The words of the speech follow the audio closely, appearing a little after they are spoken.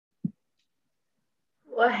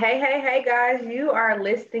Well, hey, guys. You are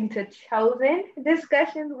listening to Chosen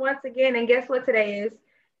Discussions once again. And guess what today is?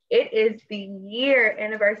 It is the year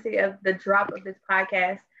anniversary of the drop of this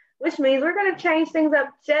podcast, which means we're going to change things up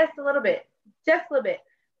just a little bit. Just a little bit.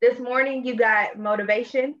 This morning, you got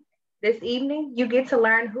motivation. This evening, you get to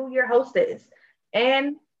learn who your host is.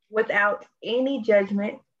 And without any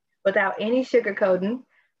judgment, without any sugarcoating,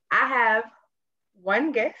 I have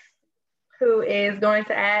one guest who is going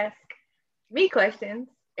to ask me questions,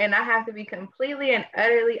 and I have to be completely and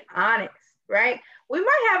utterly honest, right? We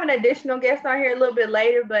might have an additional guest on here a little bit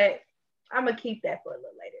later, but I'm gonna keep that for a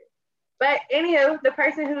little later. But anywho, the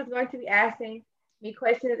person who's going to be asking me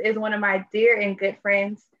questions is one of my dear and good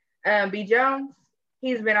friends, B. Jones.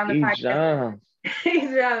 He's been on the E. podcast. John. He's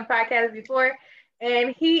been on the podcast before,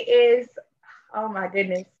 and he is, oh my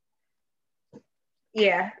goodness,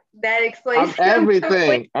 yeah, that explains I'm him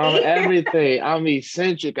everything. I'm completely. everything. I'm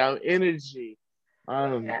eccentric. I'm energy.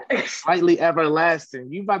 I'm Yeah. slightly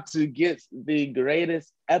everlasting. You about to get the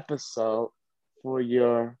greatest episode for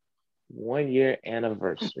your 1 year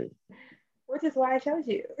anniversary. Which is why I chose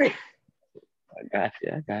you. I got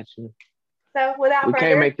you. I got you. So without We can't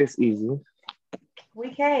further, make this easy.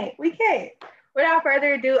 we can't. Without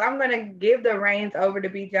further ado, I'm gonna give the reins over to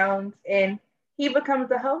B Jones, and he becomes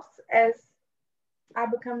the host as I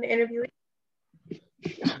become the interviewee.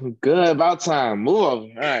 Good. About time. Move over.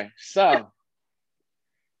 All right. So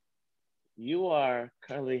you are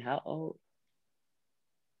currently how old?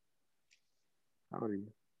 How old are you?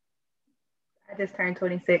 I just turned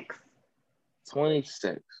 26. 26.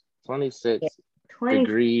 Yeah, 26 20.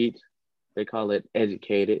 degreed. They call it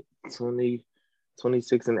educated.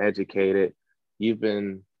 26 and educated. You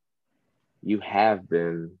have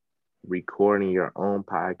been recording your own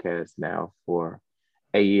podcast now for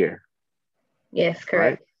a year, Yes, right?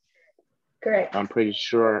 correct. Correct. I'm pretty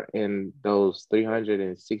sure in those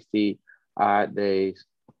 360 odd days,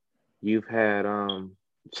 you've had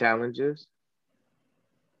challenges,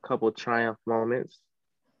 couple triumph moments,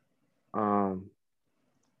 um,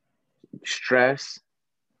 stress,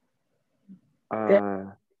 Good. uh,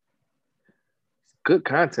 good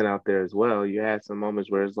content out there as well. You had some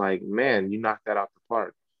moments where it's like, man, you knocked that out the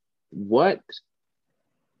park. What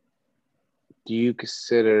do you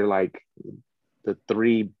consider like the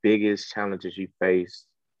three biggest challenges you face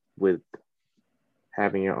with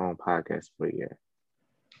having your own podcast for a year?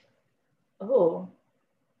 Oh,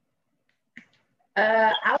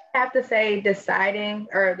 I would have to say deciding,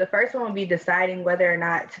 or the first one would be deciding whether or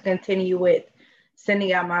not to continue with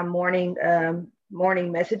sending out my morning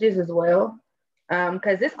messages as well.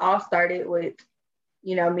 Because this all started with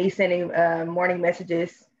me sending morning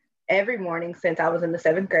messages every morning since I was in the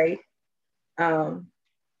seventh grade. Um,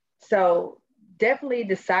 so definitely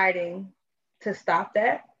deciding to stop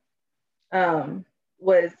that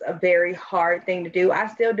was a very hard thing to do. I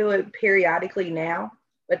still do it periodically now,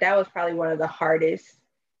 but that was probably one of the hardest.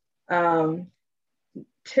 Um,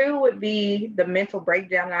 Two would be the mental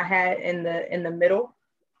breakdown I had in the middle.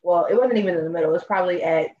 Well, it wasn't even in the middle. It was probably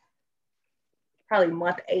at probably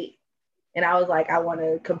month 8, and I was like, I want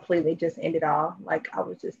to completely just end it all. Like I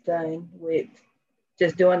was just done with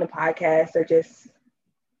just doing the podcast or just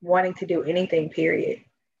wanting to do anything. Period.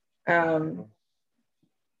 Um,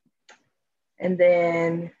 and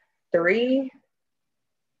then 3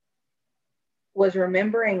 was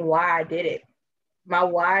remembering why I did it. My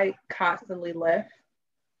why constantly left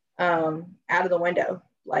out of the window.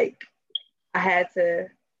 Like I had to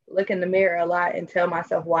look in the mirror a lot and tell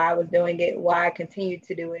myself why I was doing it, why I continued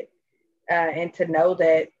to do it, and to know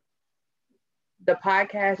that the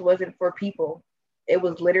podcast wasn't for people. It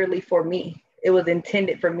was literally for me. It was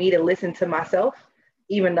intended for me to listen to myself,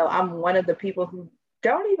 even though I'm one of the people who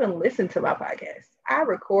don't even listen to my podcast. I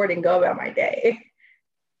record and go about my day.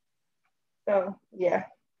 So yeah.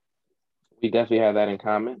 We definitely have that in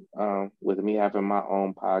common. With me having my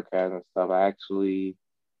own podcast and stuff,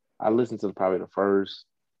 I listened to probably the first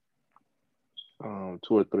 2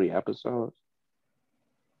 or 3 episodes,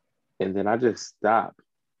 and then I just stopped.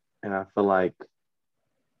 And I feel like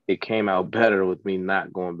it came out better with me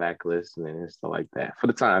not going back listening and stuff like that. For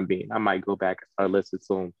the time being, I might go back and start listening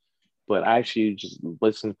to them, but I actually just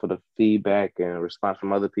listen for the feedback and response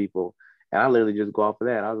from other people, and I literally just go off of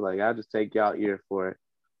that. I was like, I'll just take y'all ear for it.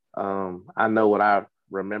 I know what I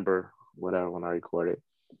remember, whatever, when I record it.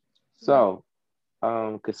 So,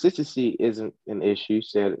 consistency isn't an issue. You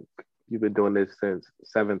said you've been doing this since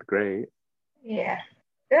seventh grade. Yeah.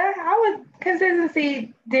 Yeah,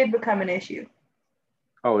 consistency did become an issue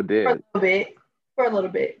Oh, it for a did. little bit. For a little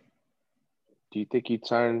bit. Do you think you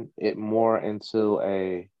turned it more into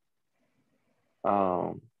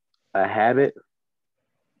um, a habit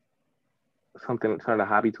something turn a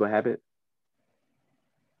hobby to a habit?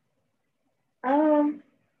 Um,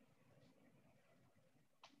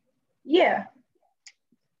 yeah.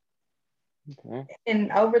 Okay.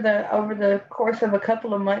 And over the course of a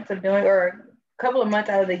couple of months of doing, or a couple of months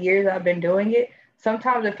out of the years I've been doing it,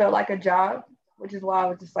 sometimes it felt like a job, which is why I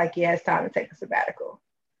was just like, yeah, it's time to take a sabbatical.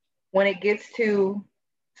 When it gets to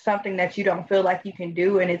something that you don't feel like you can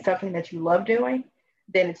do and it's something that you love doing,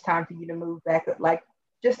 then it's time for you to move back. Like,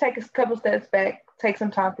 just take a couple steps back, take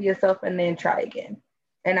some time for yourself, and then try again.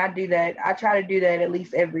 And I do that. I try to do that at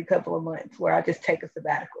least every couple of months where I just take a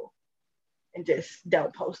sabbatical and just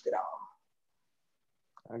don't post it all.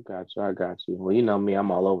 I got you. I got you. Well, you know me,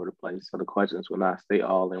 I'm all over the place. So the questions will not stay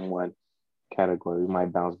all in one category. We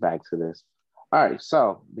might bounce back to this. All right.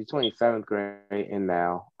 So between seventh grade and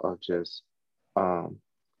now of just um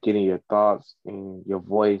getting your thoughts and your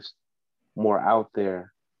voice more out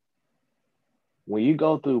there, when you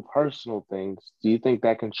go through personal things, do you think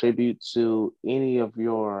that contributes to any of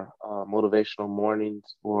your motivational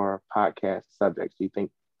mornings or podcast subjects? Do you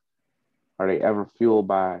think are they ever fueled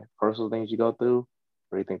by personal things you go through,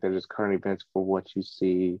 or do you think they're just current events for what you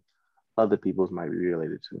see other people's might be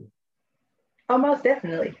related to? Almost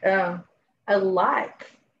definitely. A lot,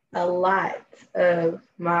 a lot of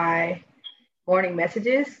my morning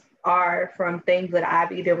messages are from things that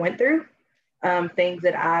I've either went through, things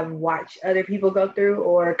that I've watched other people go through,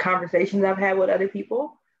 or conversations I've had with other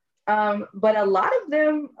people. But a lot of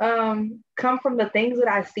them come from the things that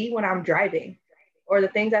I see when I'm driving, or the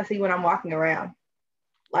things I see when I'm walking around.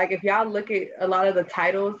 Like, if y'all look at a lot of the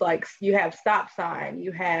titles, like you have stop sign,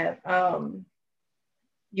 you have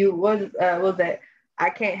you was that I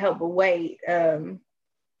can't help but wait.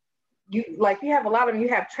 You have a lot of them. You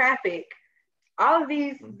have traffic. All of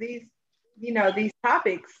these these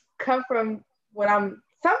topics come from when I'm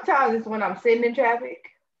sometimes it's when I'm sitting in traffic,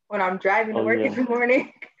 when I'm driving to Oh work in yeah. the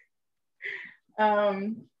morning.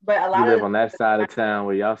 But a You lot live of on that side of town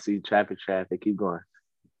where y'all see traffic. Keep going.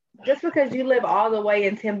 just because you live all the way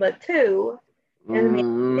in Timbuktu doesn't mean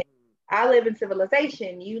Mm, I live in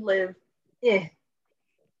civilization. You live, eh.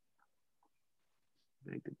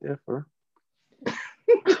 beg to differ.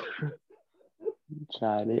 You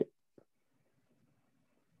tried it.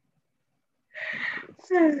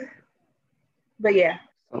 But yeah,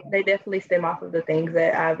 So they definitely stem off of the things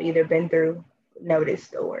that I've either been through,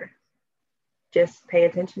 noticed, or just pay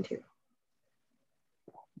attention to.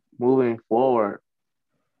 moving forward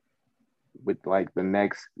with like the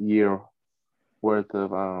next year worth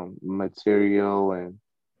of material and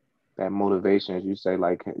that motivation, as you say,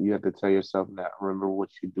 like you have to tell yourself that remember what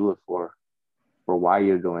you do it for why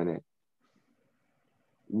you're doing it.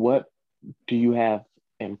 What do you have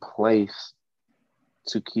in place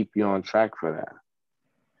to keep you on track for that?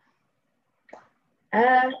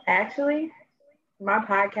 Actually, my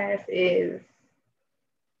podcast is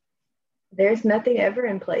there's nothing ever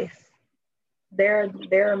in place. There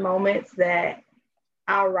are moments that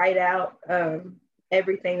I'll write out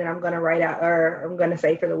everything that I'm going to write out or I'm going to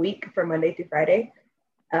say for the week for Monday through Friday.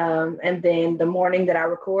 And then the morning that I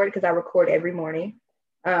record, because I record every morning,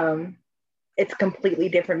 um, it's a completely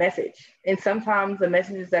different message. And sometimes the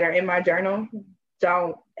messages that are in my journal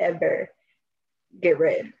don't ever get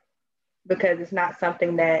read because it's not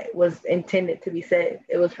something that was intended to be said.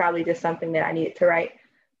 It was probably just something that I needed to write.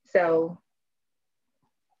 So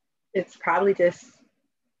it's probably just,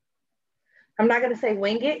 I'm not going to say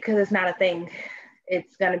wing it because it's not a thing.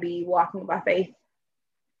 It's going to be walking by faith.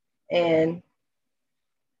 And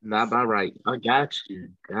Not by right. I got you.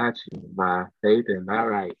 Got you. By faith and not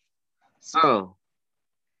right. So,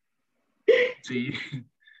 do you,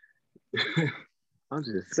 I'm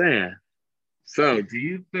just saying. So, do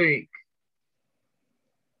you think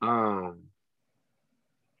um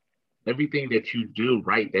everything that you do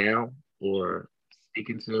write down or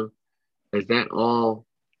speaking to, is that all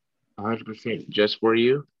 100% just for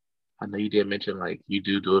you? I know you did mention like you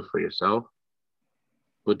do it for yourself,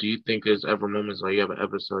 but do you think there's ever moments where you have an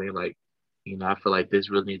episode and you're like, I feel like this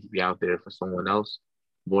really needs to be out there for someone else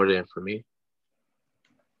more than for me?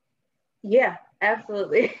 yeah,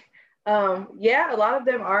 absolutely. Yeah, a lot of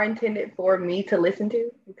them are intended for me to listen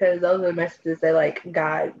to because those are the messages that like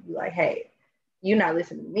God be like, hey, you're not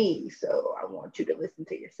listening to me, so I want you to listen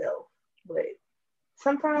to yourself. But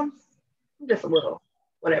sometimes I'm just a little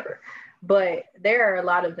whatever. But there are a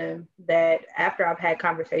lot of them that after I've had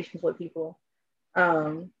conversations with people,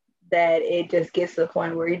 um, that it just gets to the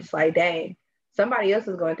point where you're just like, dang, somebody else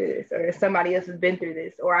is going through this, or somebody else has been through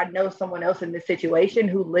this, or I know someone else in this situation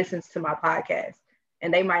who listens to my podcast.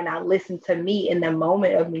 And they might not listen to me in the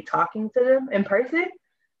moment of me talking to them in person,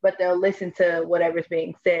 but they'll listen to whatever's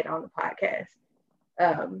being said on the podcast.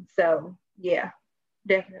 So yeah,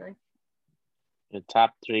 definitely. Your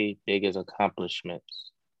top 3 biggest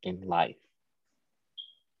accomplishments in life.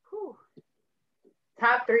 Whew.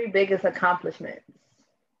 Top 3 biggest accomplishments.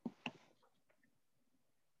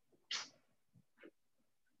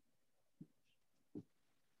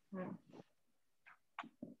 Hmm.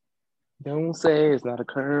 Don't say it's not a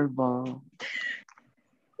curveball.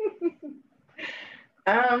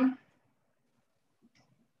 um.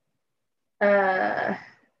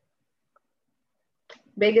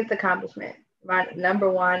 Biggest accomplishment. My number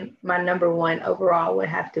one overall would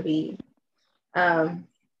have to be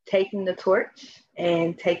taking the torch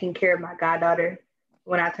and taking care of my goddaughter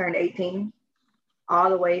when I turned 18, all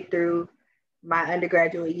the way through my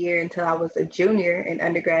undergraduate year until I was a junior in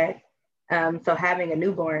undergrad. So having a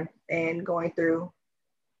newborn and going through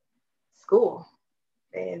school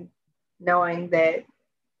and knowing that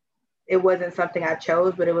it wasn't something I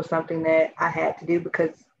chose, but it was something that I had to do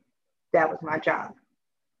because that was my job.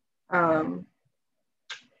 Um,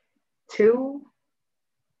 2,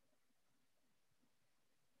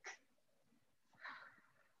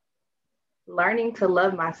 learning to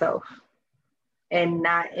love myself and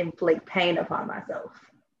not inflict pain upon myself.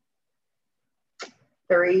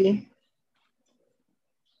 3,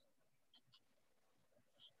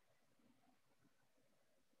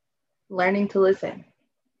 learning to listen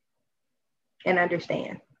and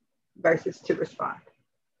understand versus to respond.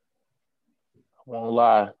 I won't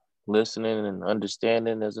lie. Listening and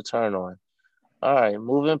understanding is a turn on. All right,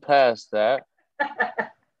 moving past that.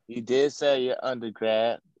 You did say your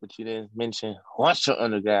undergrad, but you didn't mention what your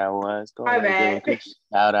undergrad was. Go My ahead and give bad. a good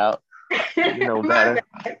shout out. You know better.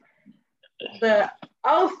 Bad. The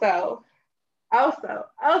also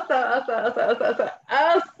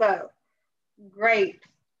great,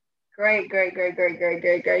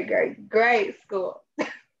 great school.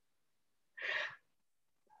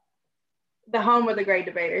 The home of the great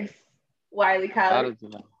debaters, Wiley Shout College out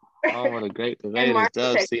to the home of the great in debaters,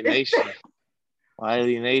 Marshall, Dub C Texas. Nation.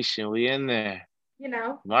 Wiley Nation, we in there.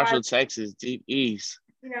 Marshall, Wiley, Texas, deep east.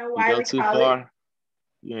 You go Wiley too College. far,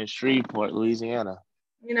 you're in Shreveport, Louisiana.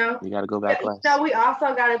 You know, You got to go back west. we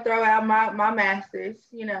also got to throw out my masters.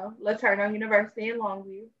 Laterno University in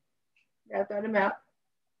Longview. Got to throw them out.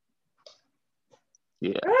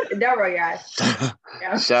 Yeah. Don't roll your eyes.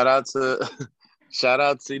 Yeah. Shout out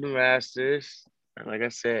to the masters. Like I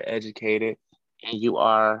said, educated, and you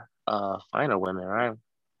are finer women, right?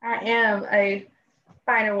 I am a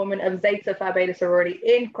finer woman of Zeta Phi Beta Sorority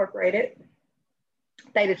Incorporated,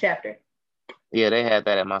 Theta chapter. Yeah, they had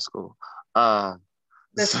that at my school. The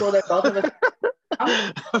school that both of us.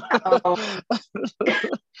 Oh.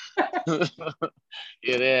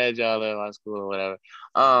 Yeah, they had y'all at my school or whatever.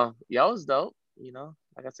 Y'all was dope,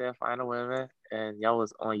 like I said, finer women, and y'all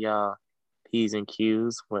was on y'all P's and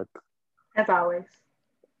Q's with, As always.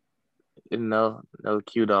 no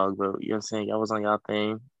Q dog, but you know what I'm saying, y'all was on y'all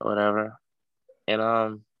thing or whatever.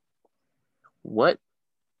 And what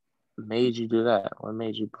made you do that? What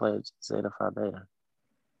made you pledge Zeta Phi Beta?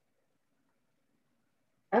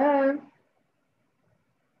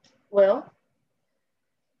 Well,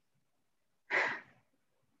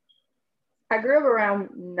 I grew up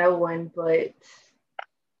around no one but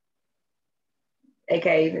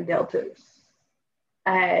AKs and Deltas.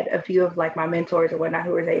 I had a few of my mentors or whatnot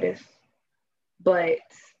who were Zetas, but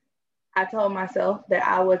I told myself that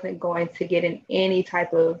I wasn't going to get in any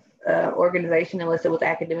type of organization unless it was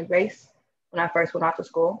academic based when I first went off to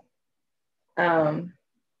school. But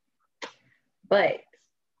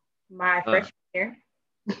my freshman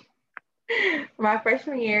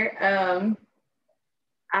year,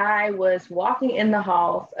 I was walking in the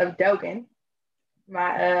halls of Dogan,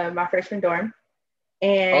 my freshman dorm,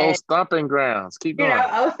 and stomping grounds. Keep going.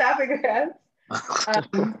 Stomping grounds.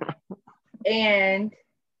 And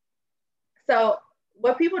so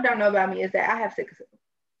what people don't know about me is that I have sickle cell.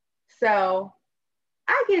 So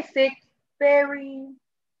I get sick a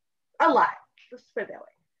lot. Let's put it that way.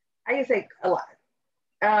 I get sick a lot.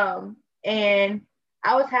 And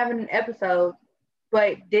I was having an episode,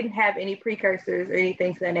 but didn't have any precursors or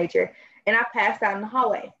anything to that nature. And I passed out in the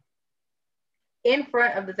hallway in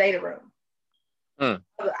front of the Zeta room. I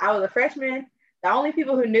was a freshman. The only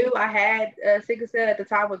people who knew I had sickle cell at the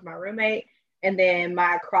time was my roommate and then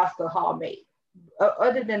my across the hall mate,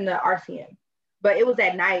 other than the RCM. But it was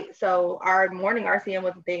at night, so our morning RCM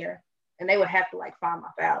wasn't there, and they would have to find my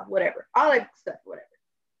file, whatever, all that stuff, whatever.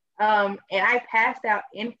 And I passed out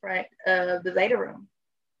in front of the Zeta room,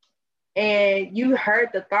 and you heard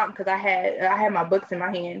the thump because I had my books in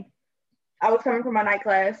my hand. I was coming from my night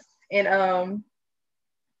class, and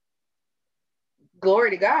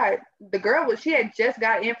glory to God, the girl she had just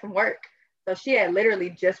got in from work. So she had literally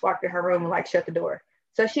just walked in her room and like shut the door.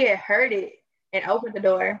 So she had heard it and opened the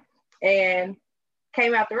door and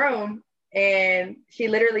came out the room, and she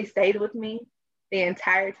literally stayed with me the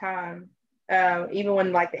entire time. Even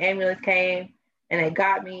when like the ambulance came and they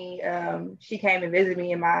got me, she came and visited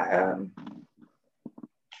me in my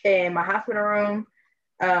hospital room,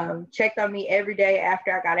 checked on me every day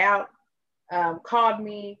after I got out, called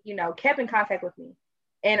me, kept in contact with me.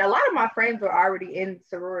 And a lot of my friends were already in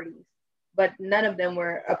sororities, but none of them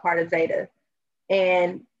were a part of Zeta.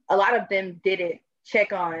 And a lot of them didn't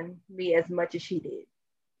check on me as much as she did.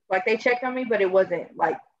 Like they checked on me, but it wasn't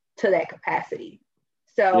like to that capacity.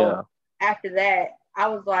 So after that, I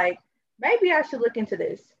was like, maybe I should look into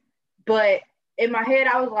this. But in my head,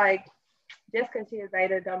 I was like, just because she is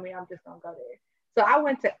Zeta don't mean I'm just gonna go there. So I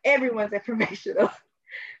went to everyone's informational.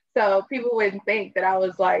 So people wouldn't think that I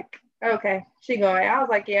was like, okay, she going. I was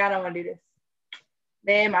like, yeah, I don't want to do this.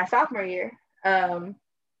 Then my sophomore year, I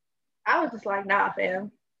was just like, nah,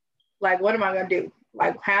 fam. Like, what am I gonna do?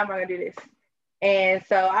 Like, how am I gonna do this? And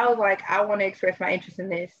so I was like, I want to express my interest in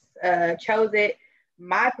this. Chose it.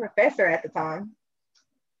 My professor at the time,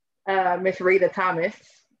 Miss Rita Thomas.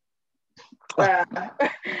 Uh,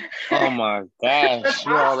 Oh my gosh,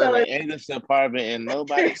 you all in the English department and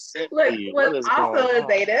nobody sent for you. What is also going a on?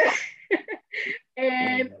 Zeta.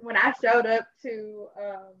 And when I showed up to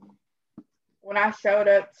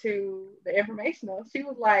the informational, she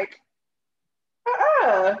was like,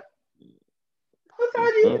 who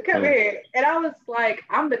told you to come here? And I was like,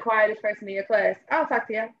 I'm the quietest person in your class. I'll talk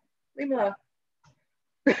to you. Leave me alone.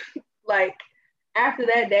 Like, after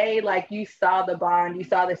that day, like, you saw the bond, you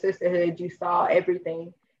saw the sisterhood, you saw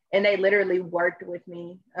everything. And they literally worked with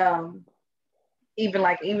me.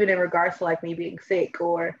 Even in regards to like me being sick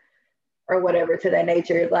or whatever to that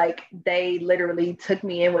nature, like they literally took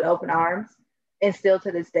me in with open arms. And still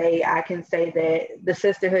to this day, I can say that the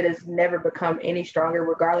sisterhood has never become any stronger,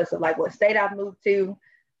 regardless of like what state I've moved to,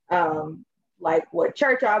 like what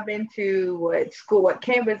church I've been to, what school, what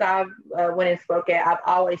campus I've went and spoke at. I've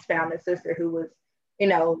always found a sister who was,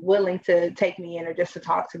 willing to take me in or just to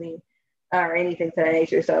talk to me or anything to that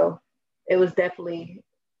nature. So it was definitely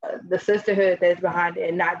the sisterhood that's behind it,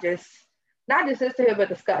 and not just sisterhood, but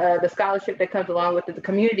the scholarship that comes along with it. The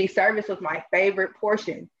community service was my favorite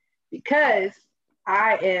portion because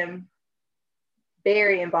I am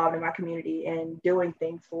very involved in my community and doing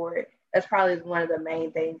things for it. That's probably one of the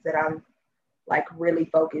main things that I'm like really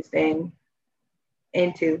focused into.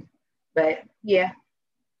 But yeah.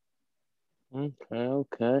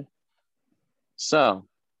 Okay. So,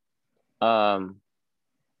 you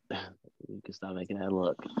can stop making that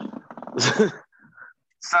look.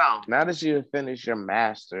 So now that you have finished your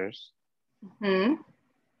master's, do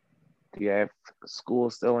you have school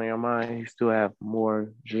still in your mind? You still have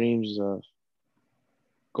more dreams of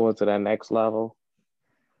going to that next level?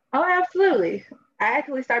 Oh, absolutely. I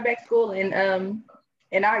actually start back school in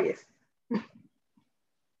August.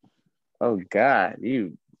 Oh God,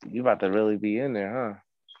 you about to really be in there, huh?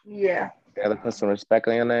 Yeah. Gotta put some respect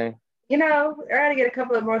on your name. I gotta get a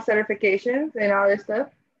couple of more certifications and all this stuff.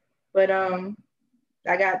 But I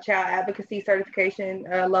got child advocacy certification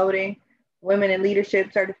loading, women in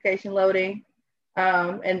leadership certification loading,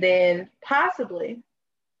 and then possibly,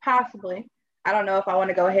 I don't know if I want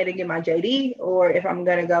to go ahead and get my JD or if I'm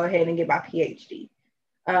going to go ahead and get my PhD.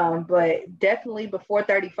 But definitely before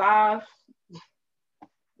 35,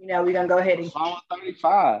 we're going to go ahead and. I'm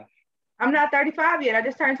 35. I'm not 35 yet. I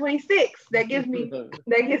just turned 26. That gives me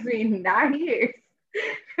 9 years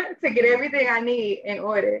to get everything I need in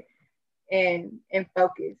order and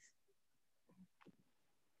focus.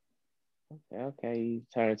 Okay. You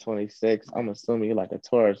turned 26. I'm assuming you're like a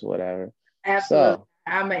Taurus or whatever. Absolutely. So,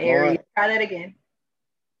 I'm an Aries. Try that again.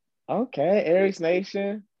 Okay, Aries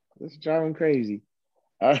Nation. This is driving crazy.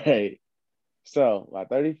 All right. So by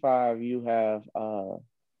 35, you have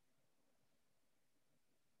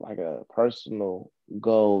like a personal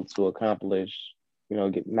goal to accomplish,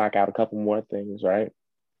 knock out a couple more things, right?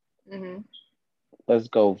 Mm-hmm. Let's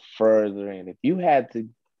go further in. If you had to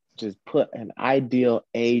just put an ideal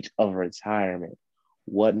age of retirement,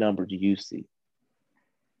 what number do you see?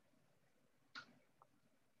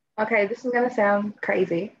 Okay, this is gonna sound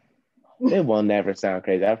crazy. It will never sound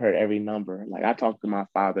crazy. I've heard every number. Like I talked to my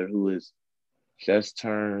father who is just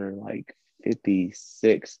turned like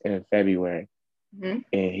 56 in February. Mm-hmm.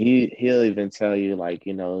 And he'll even tell you like,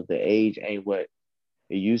 the age ain't what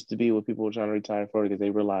it used to be, what people were trying to retire for, because they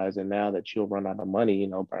realize that now that you'll run out of money,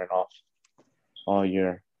 burn off all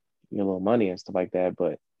your little money and stuff like that.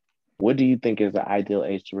 But what do you think is the ideal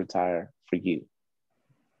age to retire for you?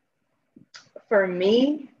 For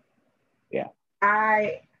me, Yeah.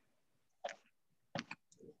 I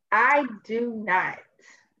do not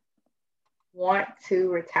want to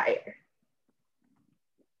retire.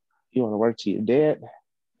 You want to work till you're dead?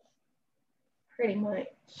 Pretty much.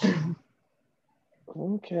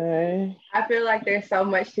 Okay. I feel like there's so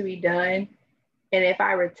much to be done. And if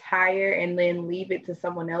I retire and then leave it to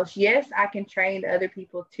someone else, yes, I can train other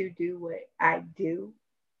people to do what I do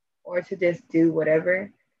or to just do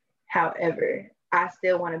whatever. However, I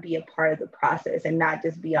still want to be a part of the process and not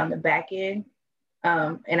just be on the back end.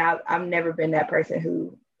 And I've never been that person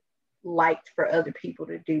who liked for other people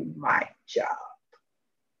to do my job.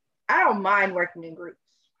 I don't mind working in groups,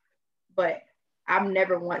 but I've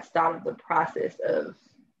never once thought of the process of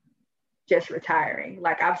just retiring.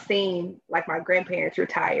 Like I've seen like my grandparents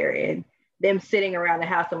retire and them sitting around the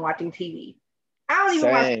house and watching TV. I don't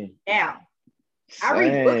even watch TV now. I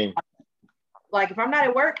read books. Like if I'm not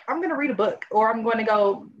at work, I'm gonna read a book or I'm going to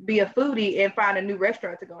go be a foodie and find a new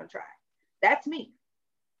restaurant to go and try. That's me.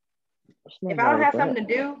 If I don't have something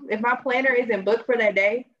to do, if my planner isn't booked for that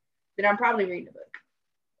day, then I'm probably reading a book.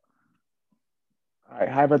 All right,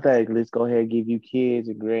 hypothetically, let's go ahead and give you kids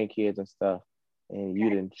and grandkids and stuff, and you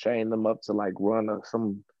didn't train them up to like run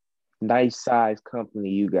some nice size company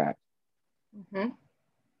you got. Mm-hmm.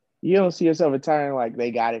 You don't see yourself retiring like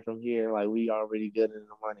they got it from here, like we already good in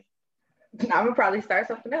the money. I'm gonna probably start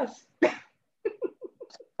something else.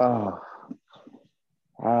 Oh,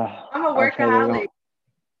 I'm a workaholic.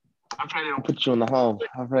 I'm trying to put you in the home.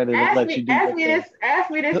 I'm ready to let you do Ask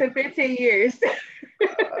me this in 15 years.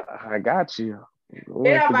 I got you.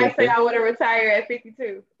 Then I might say I want to retire at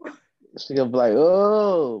 52. She'll be like,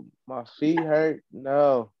 oh, my feet hurt.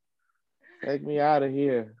 No, take me out of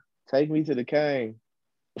here. Take me to the cane.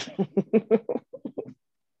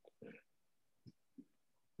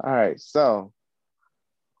 All right, so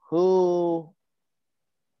who,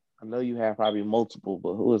 I know you have probably multiple,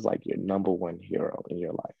 but who is like your number one hero in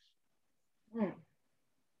your life?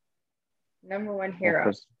 Number one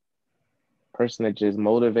hero. Person that just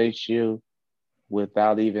motivates you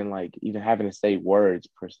without even having to say words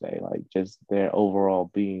per se, like just their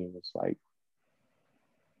overall being is like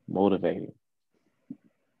motivating.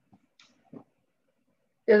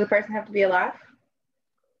 Does the person have to be alive?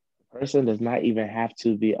 The person does not even have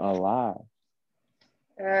to be alive.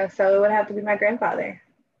 So it would have to be my grandfather.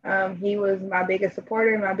 He was my biggest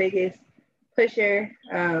supporter, my biggest pusher,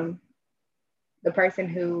 the person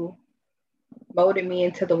who molded me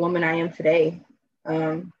into the woman I am today.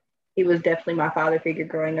 He was definitely my father figure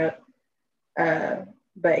growing up.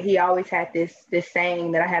 But he always had this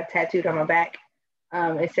saying that I have tattooed on my back.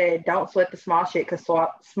 It said, "Don't sweat the small shit because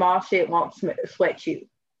small shit won't sweat you."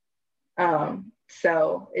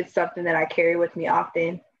 So it's something that I carry with me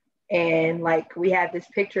often. And like we have this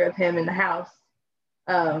picture of him in the house.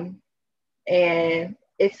 And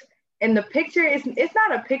the picture it's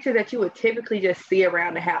not a picture that you would typically just see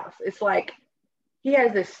around the house. It's like he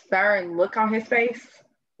has this stern look on his face.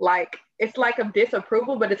 Like it's like a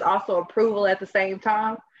disapproval, but it's also approval at the same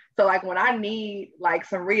time. So like when I need like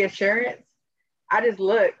some reassurance, I just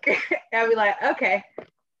look and I'll be like, okay,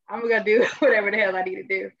 I'm gonna do whatever the hell I need to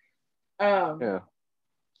do.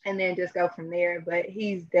 And then just go from there. But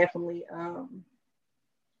he's definitely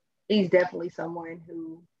someone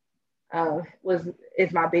who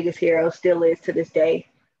is my biggest hero, still is to this day.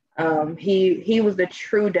 He was the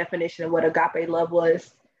true definition of what agape love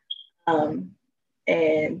was.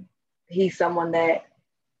 And he's someone that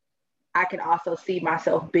I can also see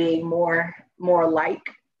myself being more like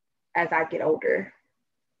as I get older.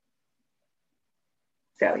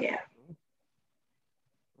 So yeah.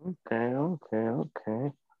 Okay.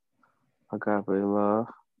 Agape love.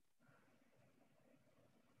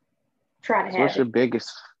 Try to have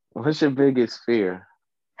what's your biggest fear?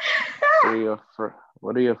 What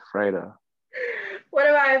are you afraid of? What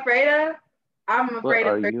am I afraid of? I'm afraid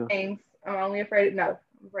of 3 things. I'm afraid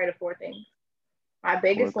of 4 things. My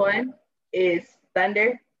biggest one is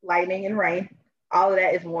thunder, lightning, and rain. All of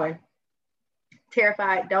that is one.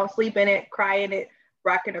 Terrified, don't sleep in it, cry in it,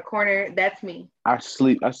 rock in a corner. That's me. I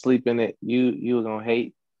sleep in it. You were gonna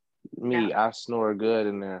hate me. No. I snore good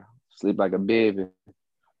in there. Sleep like a baby.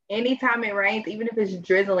 Anytime it rains, even if it's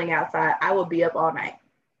drizzling outside, I will be up all night.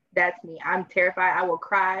 That's me. I'm terrified. I will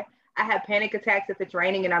cry. I have panic attacks if it's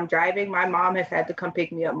raining and I'm driving. My mom has had to come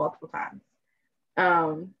pick me up multiple times.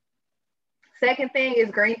 Second thing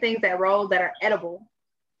is green things that roll that are edible,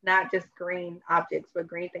 not just green objects, but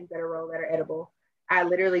green things that are roll that are edible. I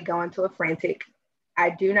literally go into a frantic. I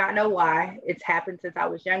do not know why. It's happened since I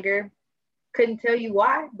was younger. Couldn't tell you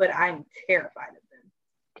why, but I'm terrified of them.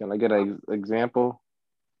 Can I get an example?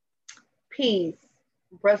 peas,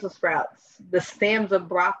 Brussels sprouts, the stems of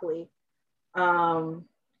broccoli,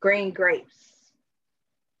 green grapes,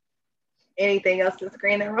 anything else that's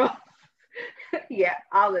green and raw. Yeah,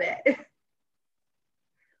 all of that.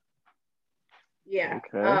 Yeah.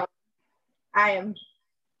 Okay. I am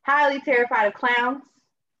highly terrified of clowns.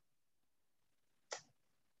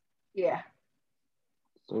 Yeah.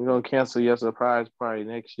 So we're gonna cancel your surprise party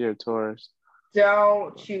next year, Taurus.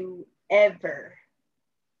 Don't you ever,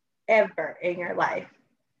 ever in your life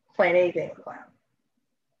plan anything with a clown.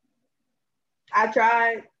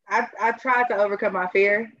 I tried to overcome my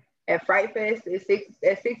fear at Fright Fest at Six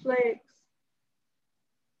Flags.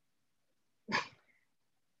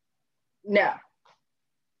 No,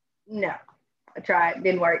 no. I tried,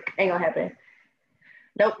 didn't work. Ain't gonna happen.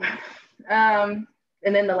 Nope. And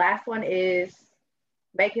then the last one is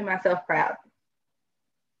making myself proud.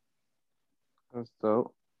 That's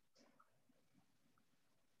dope.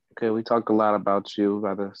 Okay, we talked a lot about you.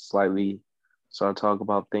 Rather slightly start talk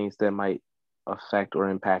about things that might affect or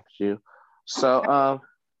impact you. So,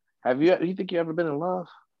 have you think you ever been in love?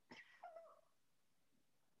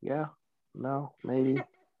 Yeah, no, maybe.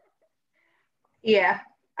 Yeah,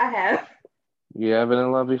 I have You ever been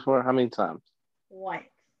in love before? How many times? once.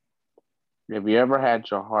 Have you ever had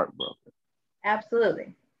your heart broken?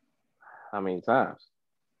 Absolutely. How many times?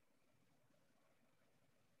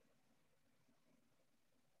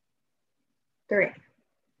 Three.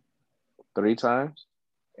 3 times?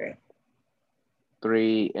 Three.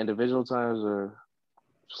 3 individual times or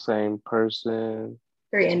same person?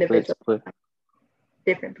 Three individual, Split.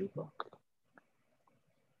 different people.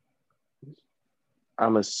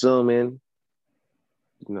 I'm assuming,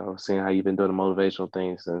 seeing how you've been doing the motivational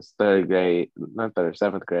thing since third grade, not third,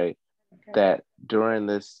 seventh grade, Okay. that during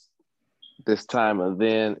this time of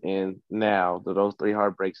then and now, that those 3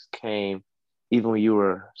 heartbreaks came even when you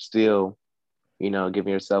were still,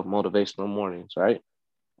 giving yourself motivational mornings, right?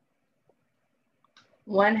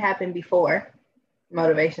 One happened before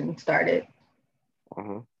motivation started.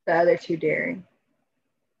 Mm-hmm. The other two during.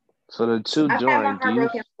 So the two I've had my during, heart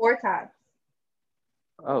broken 4 times.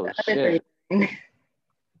 oh The other shit, three.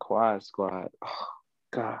 quad squad. Oh,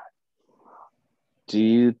 God. Do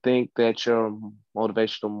you think that your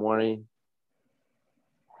motivational morning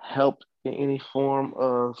helped in any form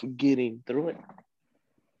of getting through it?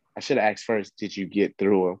 I should have asked first, did you get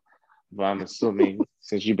through them? But I'm assuming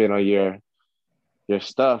since you've been on your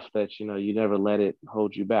stuff that you never let it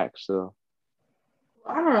hold you back. So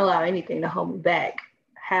I don't allow anything to hold me back.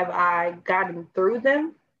 Have I gotten through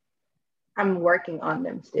them? I'm working on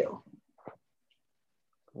them still.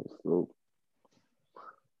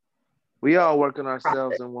 we all work on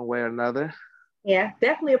ourselves Process. in one way or another. Yeah,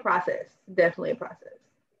 definitely a process. Definitely a process.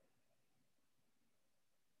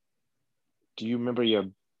 Do you remember your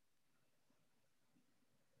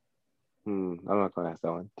I'm not gonna ask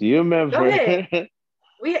that one. Do you remember Go ahead.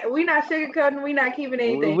 We not sugarcoating. We not keeping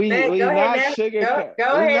anything back. we Go ahead, not Nat. sugarcoat.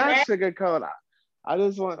 Go We ahead, not Nat. sugarcoat. I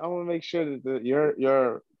want to make sure that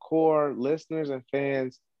your core listeners and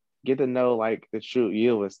fans get to know like the true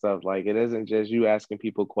you and stuff. Like it isn't just you asking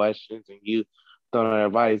people questions and you throwing out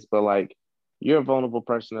advice, but like you're a vulnerable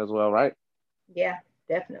person as well, right? Yeah,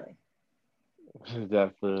 definitely.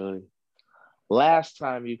 Definitely. Last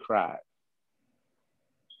time you cried.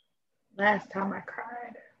 Last time I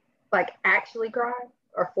cried, like actually cried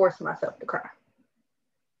or forced myself to cry.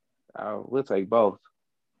 We'll take both.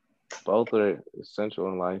 Both are essential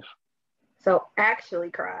in life. So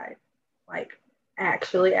actually cried, like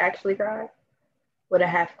actually cried, would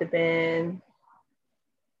have to been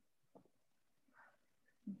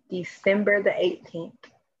December the 18th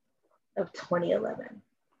of 2011.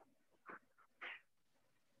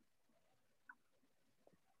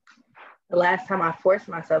 The last time I forced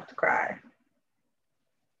myself to cry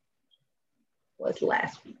was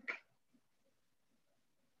last week.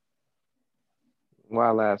 Why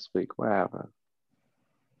last week? What happened?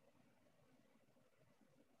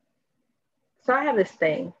 So I have this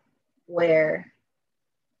thing where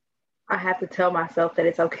I have to tell myself that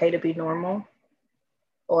it's okay to be normal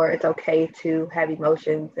or it's okay to have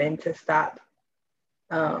emotions and to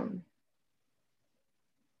um,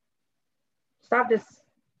 stop just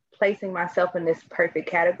placing myself in this perfect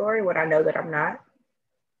category when I know that I'm not.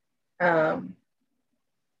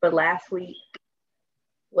 But last week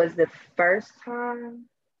was the first time.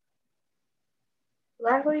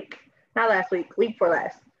 Last week? Not last week. Week before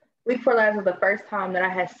last. Week before last was the first time that I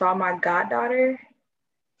had saw my goddaughter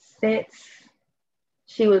since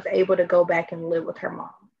she was able to go back and live with her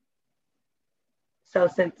mom. So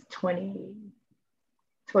since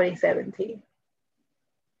 2017.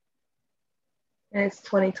 And it's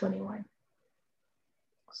 2021.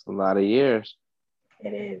 It's a lot of years.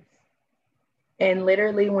 It is. And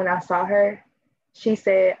literally, when I saw her, she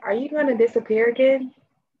said, "Are you going to disappear again?"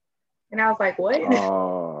 And I was like, "What?"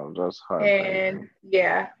 Oh, that's And heartbreaking.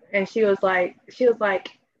 yeah, and she was like,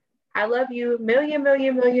 "I love you million,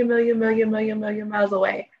 million, million, million, million, million, million miles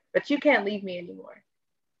away, but you can't leave me anymore."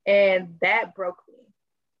 And that broke me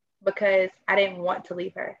because I didn't want to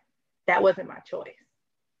leave her. That wasn't my choice,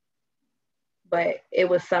 but it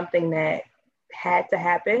was something that had to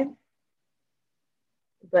happen.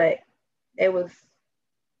 But it was,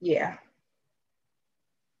 yeah,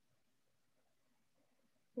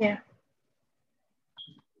 yeah.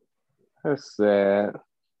 That's sad.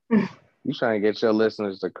 You trying to get your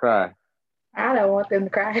listeners to cry. I don't want them to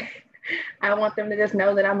cry. I want them to just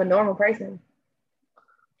know that I'm a normal person.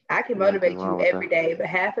 I can Nothing motivate you wrong with every that. day, but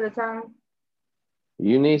half of the time,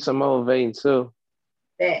 You need some motivating too.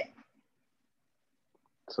 that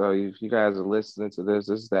So if you guys are listening to this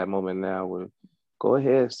is that moment now where go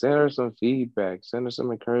ahead, send her some feedback, send her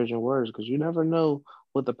some encouraging words, because you never know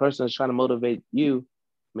what the person is trying to motivate you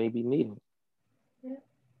may be needing. yeah,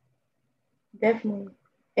 definitely.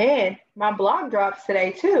 And my blog drops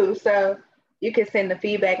today too, so you can send the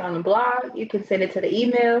feedback on the blog. You can send it to the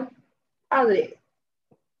email. All of it.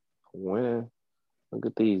 When look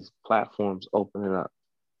at these platforms opening up.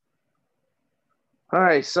 All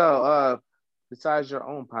right, so besides your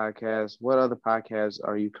own podcast, what other podcasts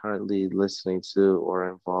are you currently listening to or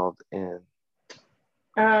involved in?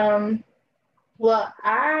 Um, well,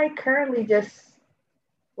 I currently just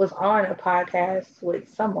was on a podcast with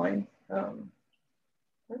someone.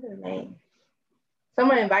 What's his name?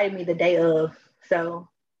 Someone invited me the day of, so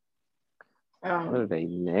What are um, they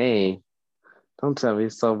name? Don't tell me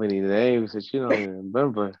so many names that you don't even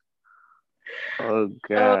remember. Oh so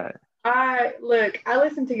God. I look. I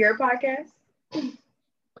listen to your podcast.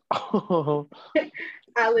 Oh,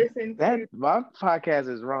 I listen that to. my podcast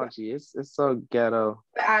is raunchy. It's so ghetto.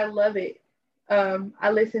 I love it. I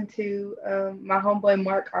listen to my homeboy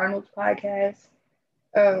Mark Arnold's podcast.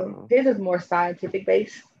 Uh, His is more scientific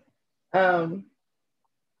based. Um,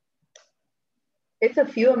 it's a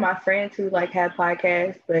few of my friends who like have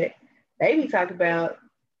podcasts, but they be talking about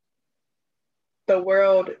the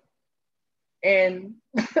world in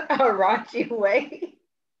a raunchy way.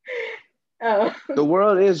 Uh, the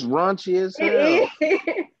world is raunchy as it hell. is.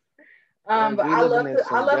 Like But we I living love in to I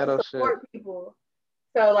some love to ghetto shit. support people.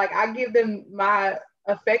 So like I give them my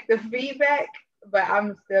effective feedback, but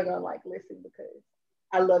I'm still gonna like listen because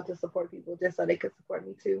I love to support people just so they could support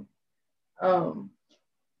me too. Um,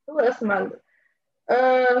 who else am I?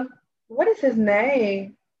 What is his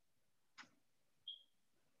name?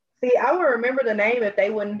 See, I would remember the name if they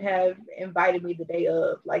wouldn't have invited me the day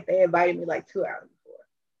of. Like they invited me like 2 hours before.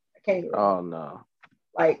 I can't even remember. Oh no.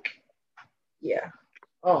 Like, yeah.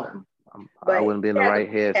 I But wouldn't be in he the has a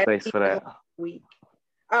right podcast headspace he's for doing that. a week.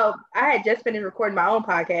 Oh, I had just finished recording my own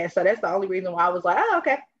podcast, so that's the only reason why I was like, oh,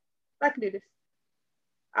 okay, I can do this.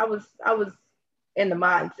 I was in the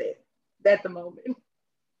mindset at the moment.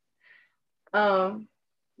 Um,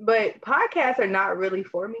 but podcasts are not really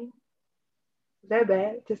for me. Is that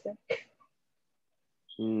bad to say?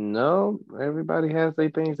 No, everybody has their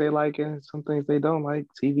things they like and some things they don't like.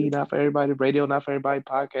 TV not for everybody, radio not for everybody,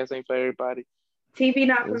 podcast ain't for everybody. TV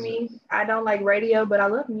not for It's me. just, I don't like radio, but I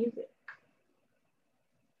love music.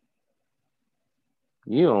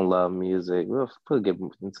 you don't love music. We'll get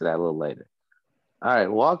into that a little later. All right,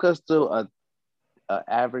 walk us through a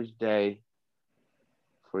average day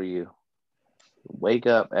for you. Wake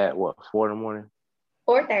up at what, 4 in the morning?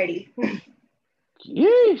 4:30.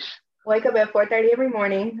 Yeesh. Wake up at 4:30 every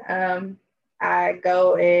morning. I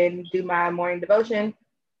go and do my morning devotion.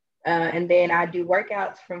 And then I do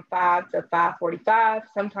workouts from 5 to 5:45,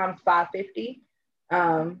 sometimes 5:50.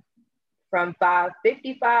 Um, from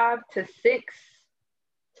 5:55 to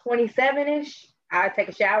 6:27 ish, I take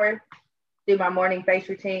a shower, do my morning face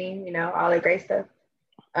routine, all that great stuff.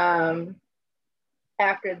 Um,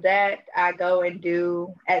 After that, I go and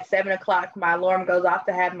do at 7 o'clock. My alarm goes off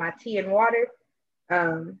to have my tea and water.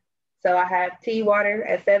 Um, so I have tea, water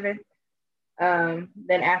at 7.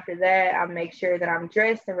 Then after that, I make sure that I'm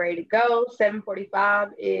dressed and ready to go.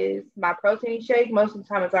 7:45 is my protein shake. Most of the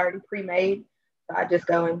time, it's already pre-made, so I just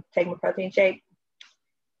go and take my protein shake.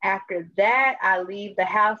 After that, I leave the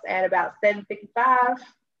house at about 7:55.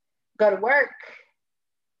 Go to work.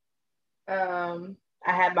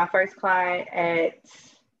 I have my first client's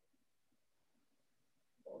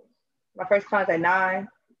at 9.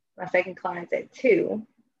 My second client's at 2.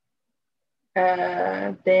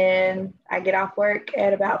 Then I get off work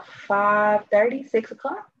at about 5:30, 6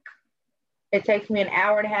 o'clock. It takes me an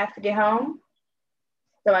hour and a half to get home.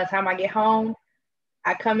 So by the time I get home,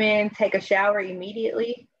 I come in, take a shower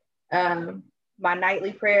immediately. My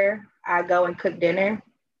nightly prayer, I go and cook dinner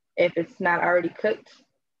if it's not already cooked.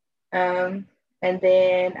 And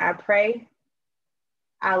then I pray.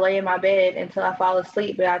 I lay in my bed until I fall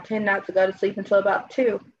asleep, but I tend not to go to sleep until about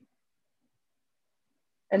 2.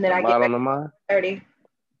 And then A I get lot back on the mind. at 30.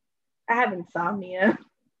 I have insomnia.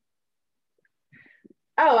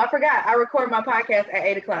 Oh, I forgot. I record my podcast at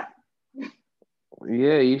 8 o'clock.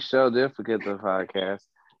 Yeah, you sure did forget the podcast.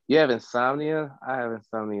 You have insomnia? I have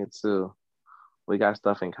insomnia too. We got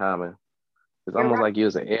stuff in common. It's You're almost right. like you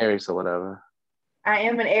was an Aries or whatever. I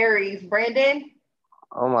am an Aries. Brandon?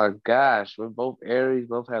 Oh my gosh, we're both Aries,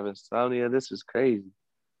 both have insomnia. This is crazy.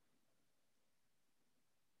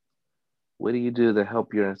 What do you do to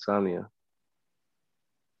help your insomnia?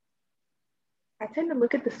 I tend to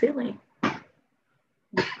look at the ceiling.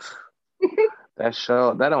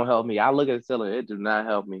 That don't help me. I look at the ceiling, it do not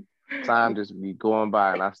help me. Time just be going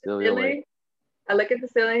by and I still be awake. I look at the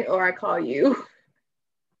ceiling or I call you.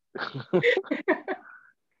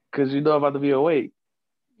 Cause you know I'm about to be awake.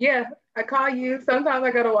 Yeah, I call you. Sometimes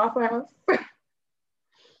I go to Waffle House.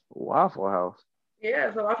 Waffle House.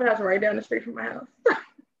 Yeah, so Waffle House right down the street from my house.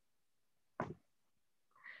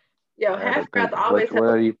 Yo, I gotta hash think, browns always what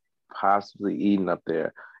help. are you possibly eating up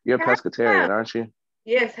there? You're a Hash pescatarian, browns. aren't you?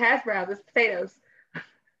 Yes, hash browns. It's potatoes.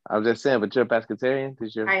 I'm just saying, but you're a pescatarian?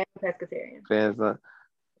 Did your I am a pescatarian. fans not?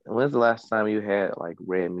 When's the last time you had like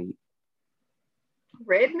red meat?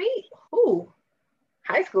 Red meat? Ooh,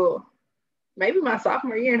 high school. Maybe my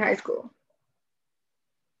sophomore year in high school.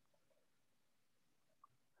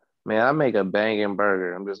 Man, I make a banging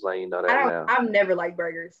burger. I'm just letting you know that now. I've never liked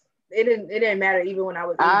burgers. It didn't matter even when I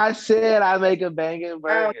was eating. I said I make a banging I don't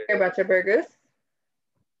burger. care about your burgers.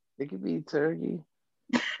 It could be turkey.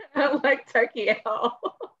 I don't like turkey at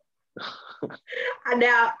all.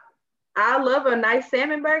 Now, I love a nice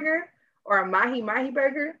salmon burger or a mahi mahi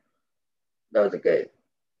burger. Those are good.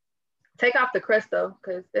 Take off the crust though,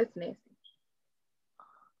 because that's nasty.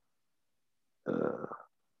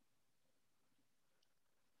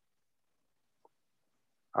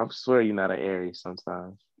 I swear you're not an Aries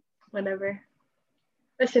sometimes. Whatever.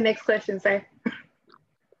 What's your next question, sir?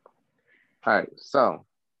 All right, so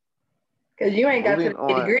Because you ain't got to moving the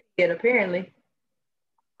on. degree yet, apparently.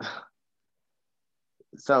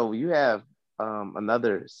 So you have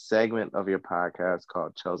another segment of your podcast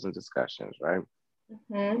called Chosen Discussions, right?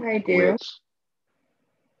 I do. Which,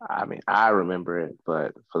 I mean, I remember it,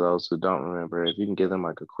 but for those who don't remember, if you can give them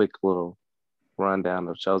like a quick little rundown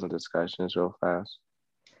of Chosen Discussions real fast.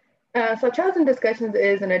 So Chosen Discussions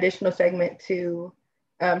is an additional segment to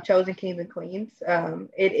Chosen Kings and Queens.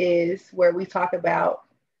 It is where we talk about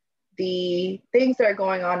the things that are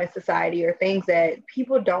going on in society or things that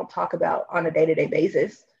people don't talk about on a day-to-day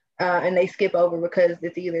basis. And they skip over because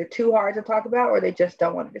it's either too hard to talk about or they just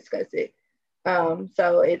don't want to discuss it.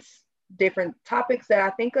 So it's different topics that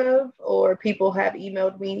I think of, or people have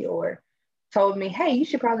emailed me or told me, hey, you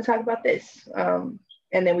should probably talk about this. And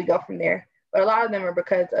then we go from there. But a lot of them are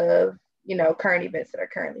because of, current events that are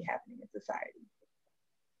currently happening in society.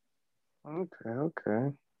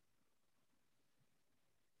 Okay.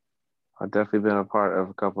 I've definitely been a part of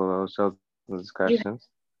a couple of those Chosen Discussions.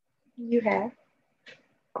 You have.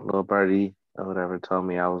 A little birdie or whatever told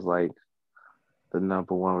me I was like the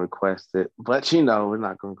number one requested. But we're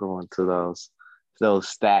not gonna go into those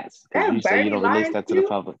stats because you say you don't release that to the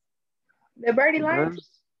public. The birdie lines?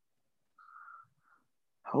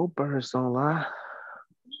 Hope birds don't lie.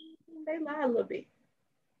 They lie a little bit.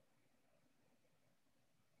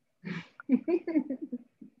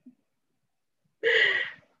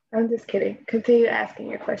 I'm just kidding. Continue asking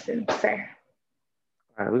your questions, sir.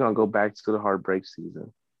 All right, we're gonna go back to the heartbreak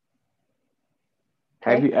season.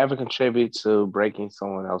 Okay. Have you ever contributed to breaking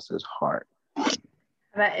someone else's heart? Have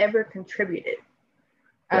I ever contributed?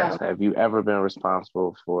 Yes. Have you ever been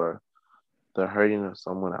responsible for the hurting of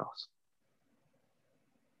someone else?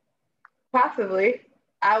 Possibly.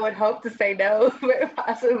 I would hope to say no, but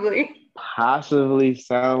possibly. Possibly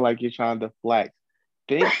sound like you're trying to flex.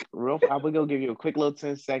 Think real fast. We're gonna give you a quick little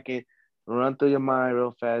 10-second run through your mind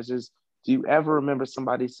real fast. Just, do you ever remember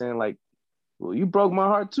somebody saying like, well, you broke my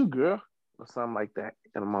heart too, girl? Or something like that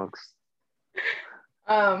in amongst.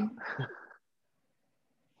 As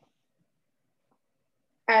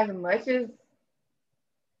much as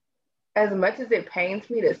it pains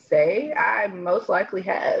me to say, I most likely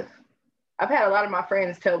have. I've had a lot of my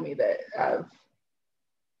friends tell me that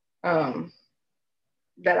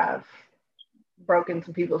I've broken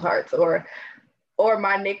some people's hearts, or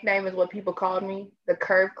my nickname is what people called me, the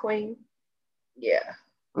Curve Queen. Yeah.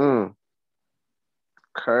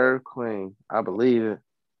 Curve Queen. I believe it.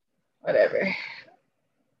 Whatever.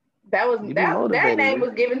 You be That motivated, name man.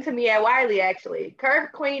 was given to me at Wiley actually.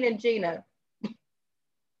 Curve Queen and Gina.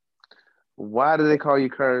 Why do they call you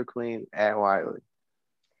Curve Queen at Wiley?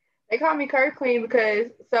 They call me Curve Queen because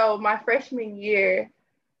so my freshman year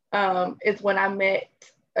is when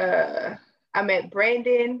uh I met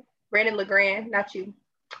Brandon LeGrand, not you,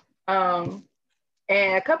 um,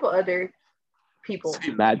 and a couple other people.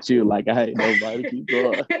 Not you, like I ain't nobody. Keep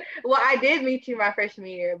going. Well, I did meet you my freshman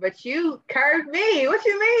year, but you curved me. What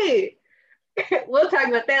you mean? We'll talk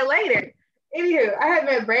about that later. Anywho, I had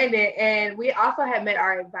met Brandon, and we also had met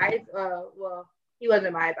our advisor. Well, he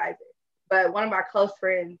wasn't my advisor, but one of our close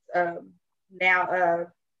friends, now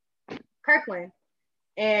Kirkland.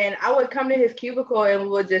 And I would come to his cubicle, and we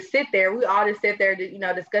would just sit there. We all just sit there,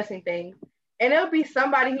 discussing things. And it would be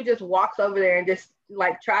somebody who just walks over there and just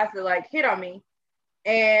like tries to like hit on me.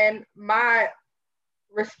 And my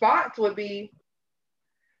response would be,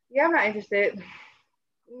 "Yeah, I'm not interested.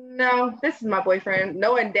 No, this is my boyfriend."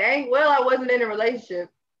 Knowing dang well I wasn't in a relationship,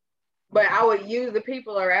 but I would use the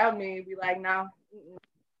people around me and be like, "No,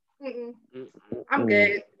 I'm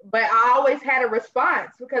good." But I always had a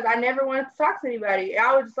response because I never wanted to talk to anybody.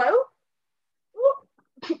 I was just like, ooh,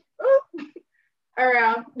 ooh, ooh,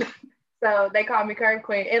 around. So they called me Curve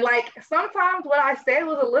Queen. And like sometimes what I said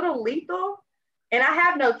was a little lethal, and I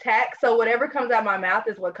have no tact, so whatever comes out of my mouth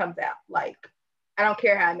is what comes out. Like I don't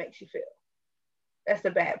care how it makes you feel. That's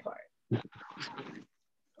the bad part.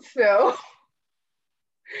 So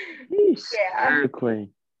yeah. Curve Queen.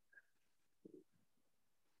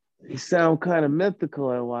 You sound kind of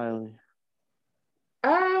mythical at Wiley.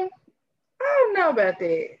 I don't know about that.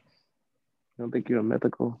 You don't think you're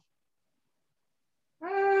mythical?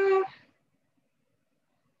 Uh,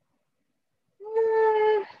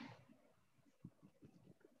 mm,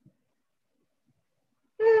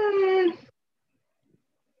 mm,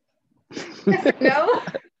 yes or no?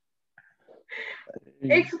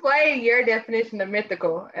 Explain your definition of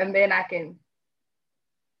mythical, and then I can.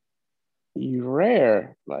 You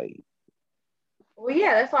rare, like Well,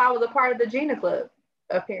 yeah, that's why I was a part of the Gina Club,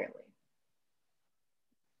 apparently.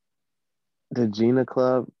 the Gina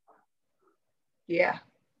Club. Yeah.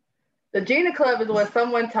 The Gina Club is what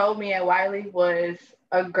someone told me at Wiley was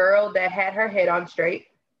a girl that had her head on straight,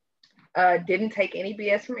 didn't take any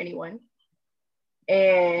BS from anyone,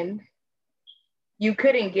 and you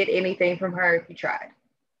couldn't get anything from her if you tried.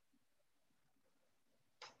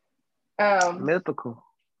 Um, Mythical.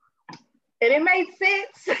 and it made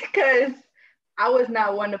sense because I was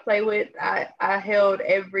not one to play with. I held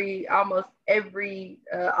almost every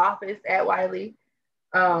office at Wiley.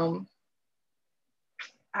 Um,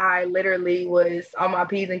 I literally was on my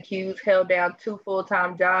P's and Q's, held down 2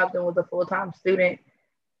 full-time jobs, and was a full-time student,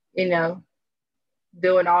 you know,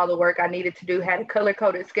 doing all the work I needed to do, had a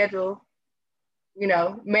color-coded schedule,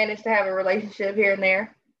 managed to have a relationship here and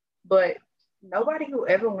there. But nobody who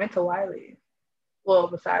ever went to Wiley, well,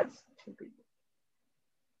 besides 2 people.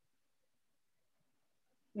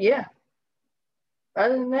 Yeah.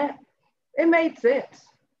 Other than that, it made sense.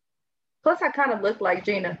 Plus, I kind of looked like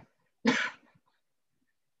Gina.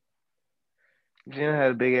 Gina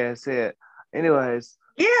had a big ass head. Anyways,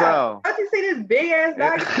 Yeah. so Don't you see this big ass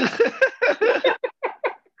dog?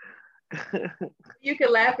 You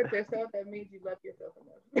can laugh at yourself. That means you love yourself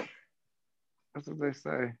enough. that's what they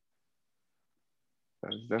say.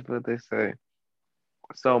 That's definitely what they say.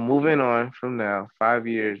 So moving on from now, 5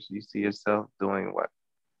 years, you see yourself doing what?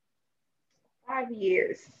 5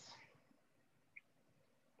 years.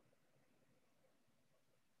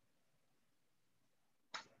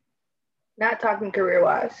 Not talking career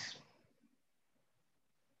wise,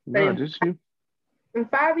 but No, just you. in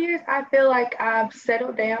 5 years, I feel like I've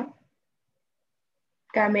settled down,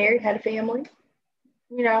 got married, had a family.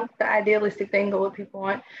 The idealistic thing of what people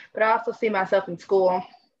want. But I also see myself in school,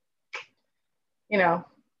 you know,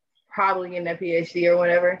 probably in a PhD or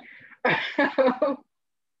whatever.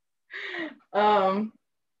 um,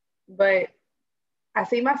 but I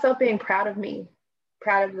see myself being proud of me,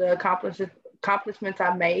 proud of the accomplishments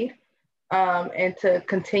I've made, and to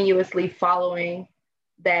continuously following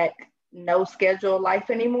that no schedule life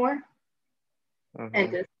anymore, and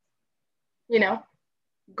Mm-hmm. just you know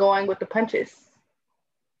going with the punches.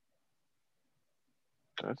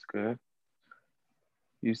 That's good.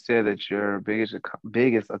 You said that your biggest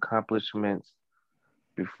accomplishments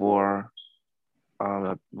before,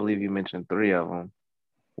 I believe you mentioned three of them.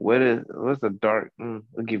 What's the dark? I'll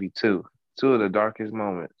give you two. Two of the darkest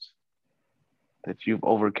moments that you've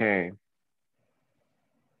overcame.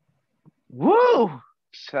 Woo,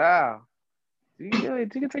 child. You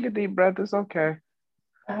can take a deep breath. It's okay.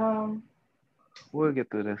 Um, We'll get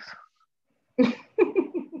through this.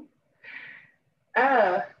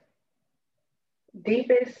 uh,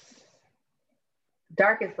 deepest,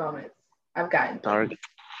 darkest moments I've gotten Dark.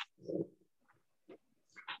 through.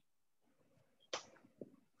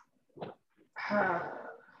 Uh, I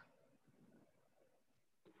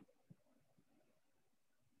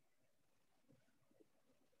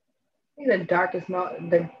think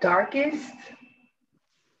the darkest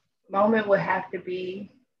moment would have to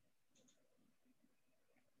be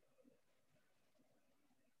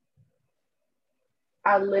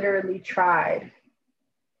I literally tried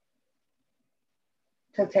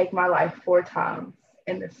to take my life 4 times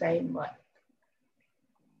in the same month.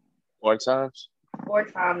 4 times? 4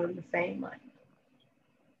 times in the same month.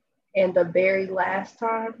 And the very last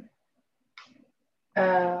time,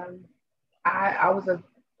 um, I was a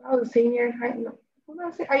senior in high no,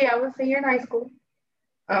 oh, yeah, I was a senior in high school.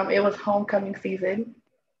 It was homecoming season,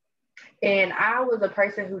 and I was a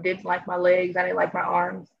person who didn't like my legs. I didn't like my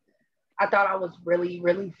arms. I thought I was really,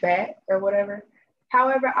 really fat or whatever.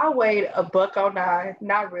 However, I weighed a buck oh nine.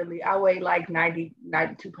 Not really. I weighed like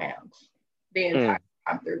 92 pounds the entire Mm.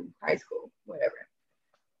 time through high school, whatever.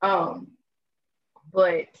 Um,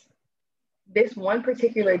 but this one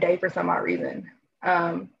particular day, for some odd reason,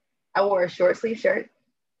 um, I wore a short sleeve shirt,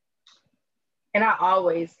 and I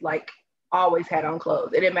always had on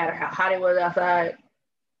clothes. It didn't matter how hot it was outside.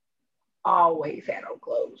 Always had on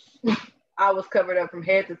clothes. I was covered up from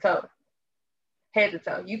head to toe. Head to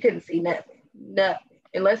toe. You couldn't see nothing. Nothing.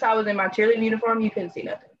 Unless I was in my cheerleading uniform, you couldn't see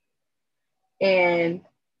nothing. And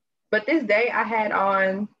but this day I had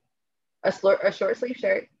on a short sleeve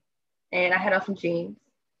shirt and I had on some jeans.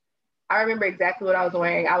 I remember exactly what I was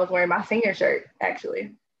wearing. I was wearing my senior shirt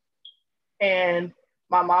actually. And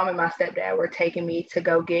my mom and my stepdad were taking me to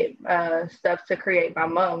go get stuff to create my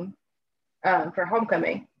mom for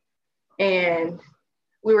homecoming. And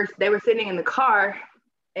they were sitting in the car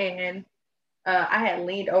and I had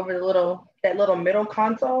leaned over that little middle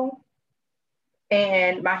console,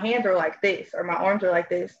 and my hands are like this, or my arms are like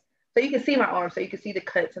this, so you can see my arms, so you can see the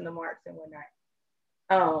cuts and the marks and whatnot.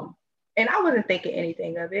 And I wasn't thinking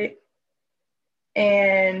anything of it,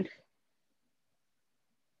 and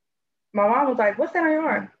my mom was like, "What's that on your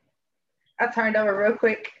arm?" I turned over real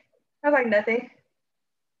quick. I was like, "Nothing,"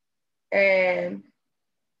 and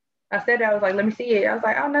I said that I was like, "Let me see it." I was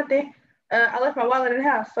like, "Oh, nothing." I left my wallet in the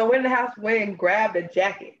house, so went in the house, went and grabbed a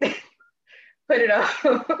jacket, put it on.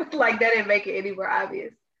 Like that didn't make it any more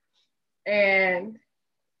obvious. And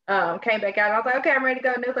came back out. And I was like, okay, I'm ready to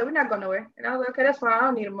go. And they was like, we're not going nowhere. And I was like, okay, that's fine. I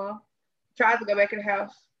don't need them all. Tried to go back in the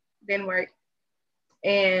house. Didn't work.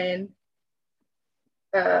 And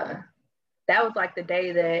uh, that was like the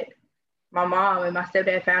day that my mom and my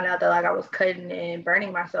stepdad found out that like I was cutting and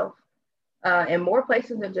burning myself in more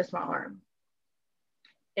places than just my arm.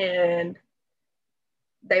 And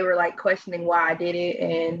they were like questioning why I did it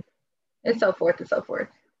and so forth and so forth.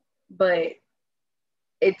 But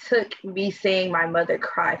it took me seeing my mother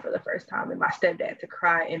cry for the first time and my stepdad to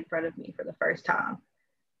cry in front of me for the first time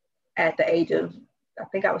at the age of, I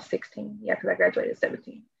think I was 16. Yeah, because I graduated at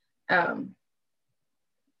 17. Um,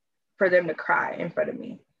 for them to cry in front of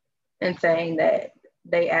me and saying that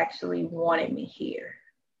they actually wanted me here.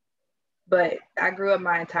 But I grew up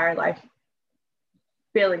my entire life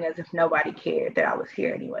feeling as if nobody cared that I was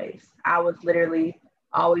here anyways. I was literally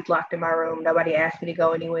always locked in my room. Nobody asked me to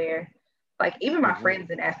go anywhere. Like even my Mm-hmm. friends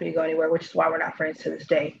didn't ask me to go anywhere, which is why we're not friends to this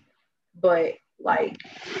day. But like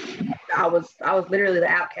I was literally the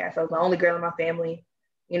outcast. I was the only girl in my family,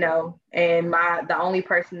 and the only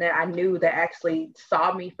person that I knew that actually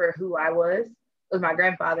saw me for who I was my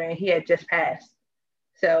grandfather, and he had just passed.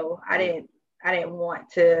 So I didn't want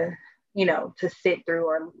to, to sit through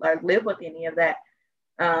or live with any of that.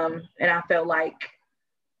 And I felt like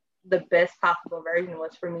the best possible version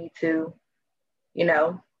was for me to, you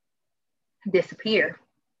know, disappear.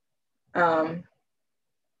 Um,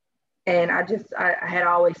 and I had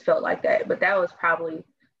always felt like that, but that was probably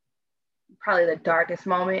the darkest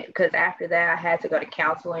moment because after that I had to go to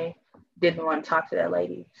counseling. Didn't want to talk to that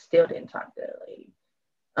lady. Still didn't talk to that lady.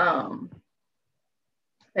 Um,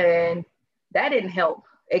 and that didn't help.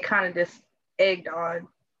 It kind of just egged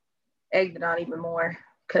it on even more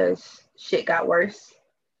because shit got worse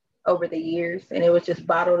over the years, and it was just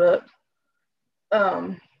bottled up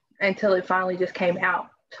um, until it finally just came out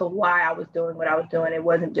to why I was doing what I was doing. It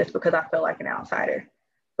wasn't just because I felt like an outsider,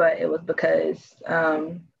 but it was because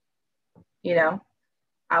you know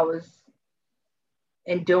I was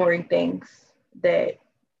enduring things that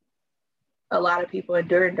a lot of people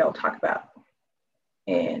endure and don't talk about.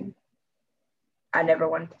 And I never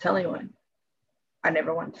wanted to tell anyone. I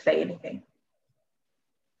never wanted to say anything.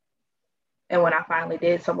 And when I finally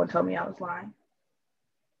did, someone told me I was lying.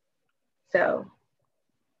 So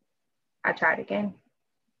I tried again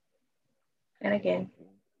and again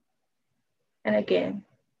and again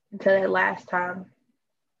until that last time.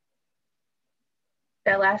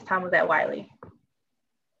 That last time was at Wiley.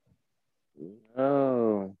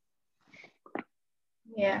 Oh.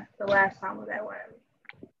 Yeah, the last time was at Wiley.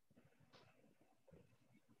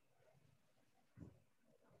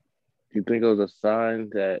 Do you think it was a sign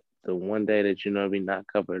that the one day that you know be not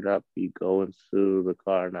covered up, you go into the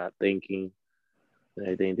car not thinking?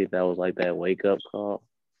 They didn't think that was like that wake up call.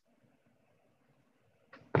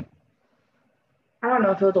 I don't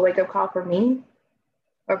know if it was a wake up call for me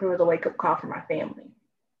or if it was a wake up call for my family.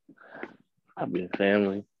 I've been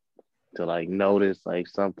family to like notice like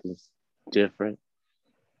something's different.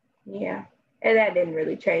 Yeah. And that didn't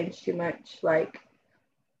really change too much. Like,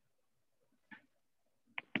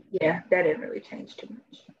 yeah, that didn't really change too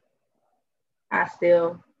much. I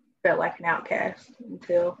still felt like an outcast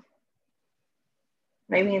until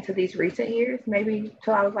maybe into these recent years, maybe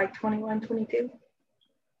till I was like 21, 22.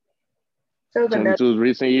 So it was another 22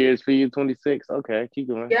 recent years for you, 26. Okay, keep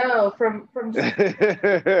going. from I'm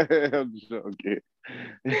joking.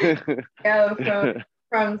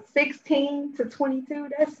 from 16 to 22,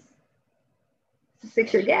 that's a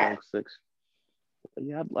 6-year gap. Six.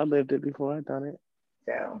 Yeah, I lived it before. I done it.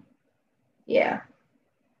 So yeah,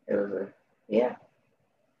 it was yeah.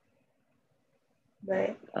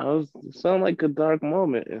 But I was sound like a dark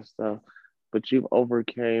moment and stuff, but you've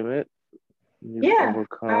overcame it. You've yeah, I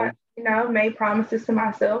overcome. made promises to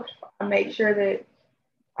myself. I make sure that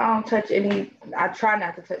I don't touch any. I try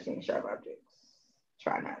not to touch any sharp objects.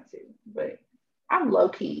 Try not to, but I'm low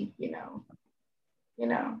key. Yeah.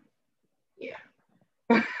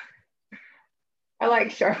 I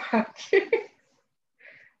like sharp objects.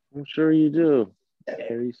 I'm sure you do.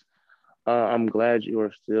 Cherish. I'm glad you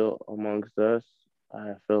are still amongst us.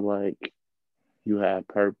 I feel like you have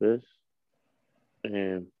purpose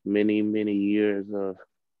and many, many years of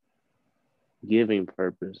giving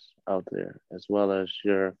purpose out there, as well as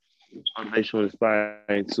your motivational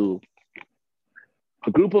inspiring to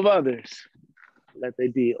a group of others, let they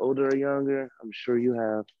be older or younger. I'm sure you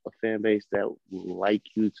have a fan base that would like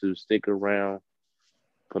you to stick around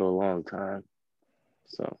for a long time.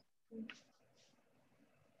 So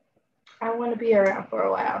I want to be around for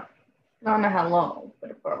a while. I don't know how long,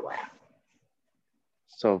 but for a while.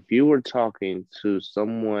 So if you were talking to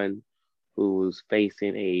someone who's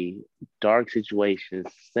facing a dark situation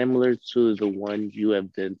similar to the one you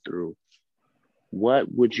have been through,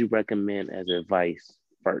 what would you recommend as advice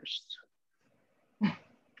first?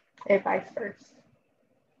 Advice first.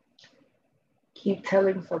 Keep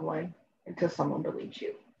telling someone until someone believes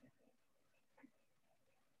you.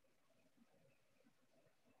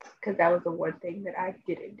 Because that was the one thing that I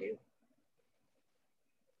didn't do.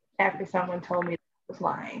 After someone told me I was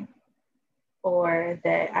lying, or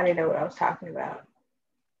that I didn't know what I was talking about,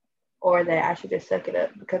 or that I should just suck it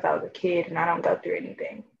up because I was a kid and I don't go through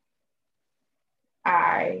anything,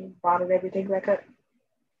 I bottled everything back up.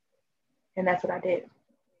 And that's what I did.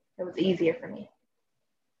 It was easier for me.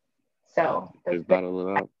 So Just bottle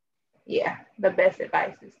it up. Yeah, the best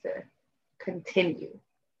advice is to continue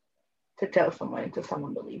to tell someone until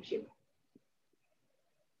someone believes you.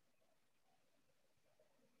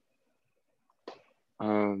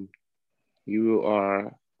 You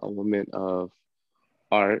are a woman of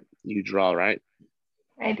art. You draw, right?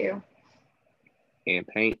 I do. And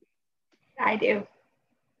paint. I do.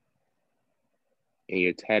 And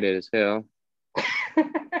you're tatted as hell. I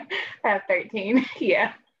have 13.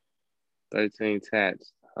 Yeah. 13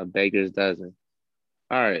 tats, a baker's dozen.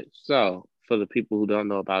 All right. So for the people who don't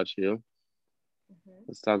know about you,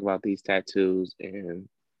 let's talk about these tattoos and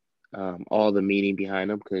all the meaning behind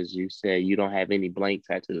them, because you said you don't have any blank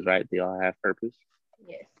tattoos, right? They all have purpose.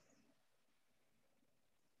 Yes.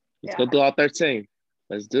 Let's go through all 13.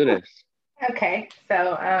 Let's do this. Okay.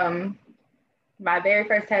 So my very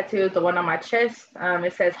first tattoo is the one on my chest.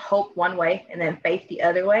 It says hope one way and then faith the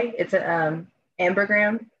other way. It's an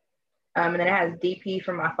ambergram. And then it has DP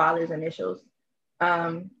from my father's initials.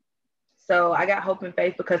 So I got hope and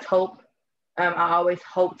faith because hope, I always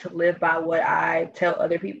hope to live by what I tell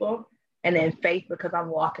other people. And then faith because I'm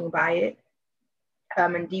walking by it.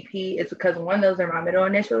 And DP is because one of those are my middle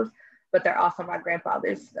initials, but they're also my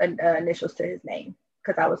grandfather's initials to his name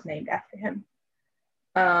because I was named after him.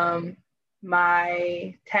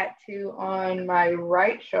 My tattoo on my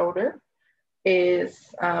right shoulder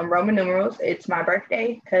is Roman numerals. It's my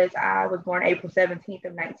birthday because I was born April 17th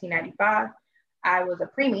of 1995. I was a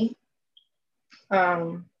preemie.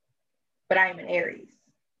 Um, but I am an Aries.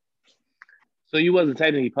 So you wasn't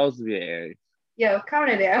technically supposed to be an Aries, Yo, calm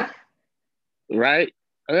it down. right?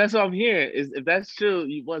 And that's what I'm hearing. Is if that's true,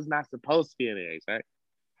 you was not supposed to be an Aries, right?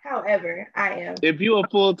 However, I am If you were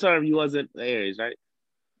full term, you wasn't an Aries, right?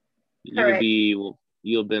 correct.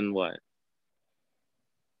 You've been what?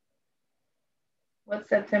 What's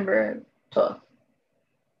September 12th?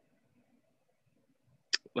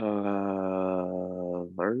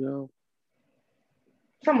 Virgo.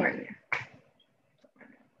 Somewhere in there.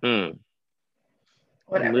 Hmm. I knew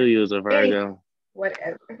Whatever. you was a Any, Virgo.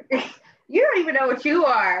 whatever. You don't even know what you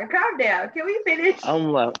are. Calm down. Can we finish?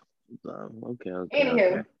 I'm like, okay.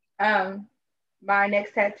 Anywho, um, my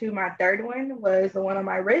next tattoo, my third one, was the one on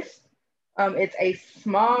my wrist. It's a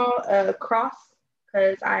small cross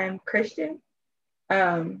because I am Christian.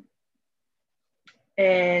 Um,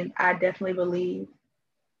 and I definitely believe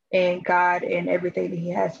in God and everything that He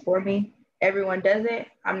has for me. Everyone doesn't.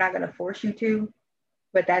 I'm not going to force you to,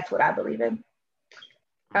 but that's what I believe in.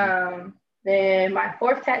 Then my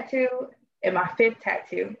fourth tattoo and my fifth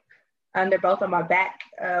tattoo, they're both on my back.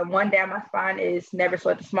 One down my spine is never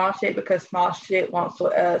sweat the small shit because small shit won't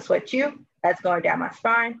sweat you. That's going down my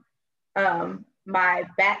spine. My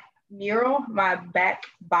back mural, my back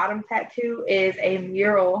bottom tattoo is a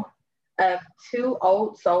mural of two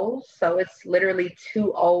old souls. So it's literally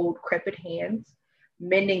two old crippled hands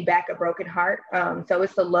mending back a broken heart. So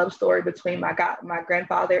it's the love story between my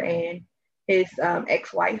grandfather and his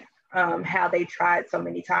ex-wife, how they tried so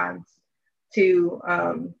many times to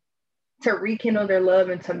rekindle their love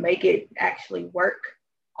and to make it actually work.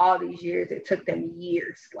 All these years, it took them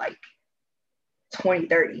years, like 20,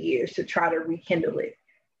 30 years to try to rekindle it,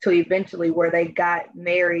 to eventually where they got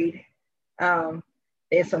married.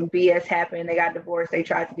 Then some BS happened. They got divorced. They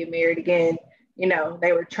tried to get married again. You know,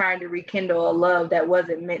 they were trying to rekindle a love that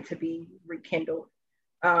wasn't meant to be rekindled.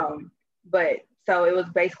 But so it was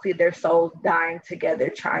basically their souls dying together,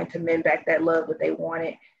 trying to mend back that love that they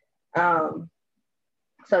wanted.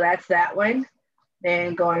 So that's that one.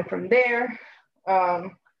 Then going from there,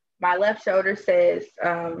 my left shoulder says,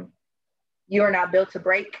 "You are not built to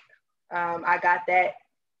break." I got that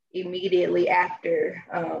immediately after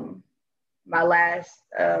my last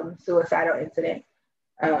suicidal incident,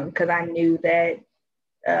 because I knew that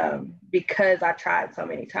because I tried so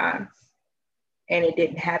many times and it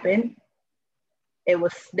didn't happen, there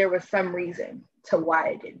was some reason to why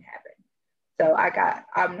it didn't happen. So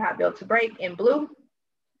I'm not built to break in blue,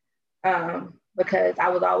 because I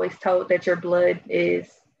was always told that your blood is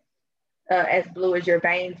as blue as your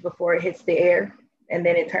veins before it hits the air and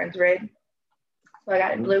then it turns red. So I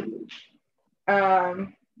got it blue.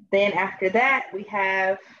 Then after that, we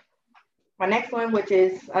have my next one, which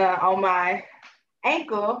is on my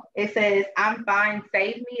ankle. It says, "I'm fine,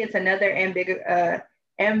 save me." It's another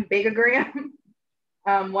ambigogram.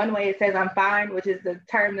 One way it says "I'm fine," which is the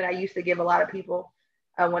term that I used to give a lot of people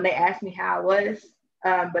when they asked me how I was.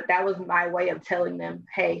 But that was my way of telling them,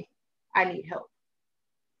 hey, I need help,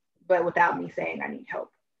 but without me saying I need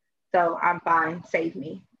help. So I'm fine, save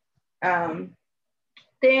me.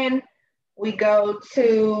 Then we go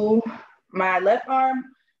to my left arm.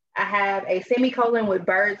 I have a semicolon with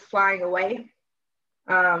birds flying away.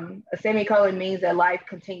 A semicolon means that life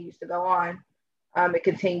continues to go on. It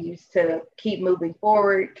continues to keep moving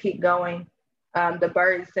forward, keep going. The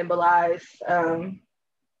birds symbolize,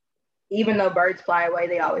 even though birds fly away,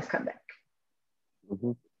 they always come back.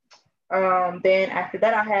 Then after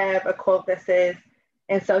that, I have a quote that says,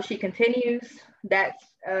 "And so she continues." That's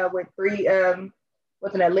with three,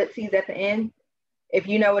 with an ellipses at the end. If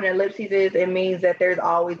you know what an ellipses is, it means that there's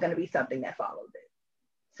always going to be something that follows it.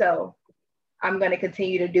 So I'm going to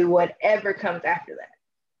continue to do whatever comes after that.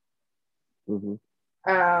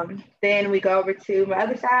 Then we go over to my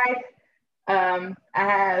other side. I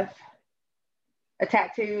have a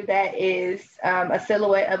tattoo that is a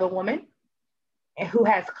silhouette of a woman who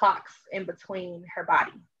has clocks in between her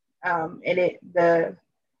body. And it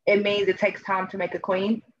means it takes time to make a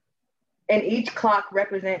queen. And each clock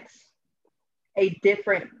represents a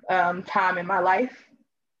different time in my life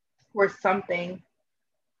where something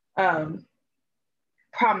prominent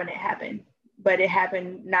happened. But it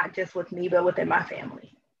happened not just with me, but within my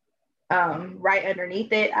family. Right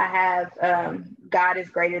underneath it, I have God is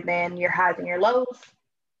greater than your highs and your lows.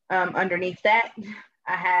 Underneath that,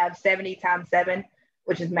 I have 70 times 7,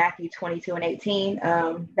 which is Matthew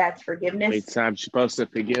 22:18. That's forgiveness. How many times you're supposed to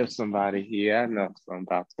forgive somebody? Yeah, I know something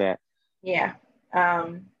about that. Yeah.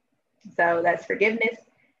 So that's forgiveness.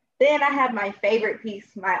 Then I have my favorite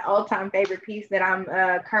piece, my all-time favorite piece that I'm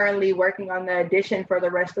currently working on the addition for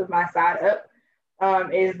the rest of my side up.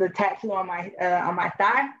 is the tattoo on my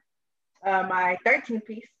thigh. My 13th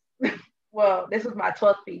piece. Well, this was my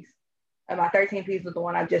 12th piece. My 13th piece was the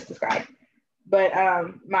one I just described. But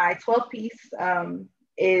my 12th piece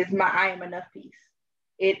is my I am enough piece.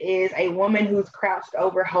 It is a woman who's crouched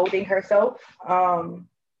over holding herself. And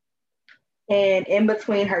in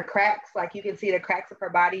between her cracks, like you can see the cracks of her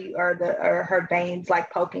body or her veins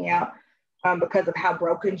like poking out because of how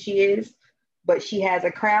broken she is. But she has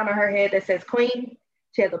a crown on her head that says queen.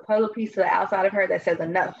 She has a puzzle piece to the outside of her that says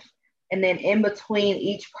enough. And then in between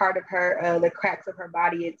each part of her, the cracks of her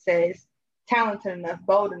body, it says talented enough,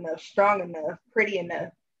 bold enough, strong enough, pretty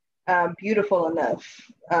enough, beautiful enough,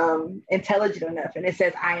 intelligent enough. And it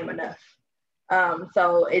says, I am enough.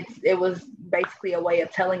 So it was basically a way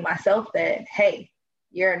of telling myself that, hey,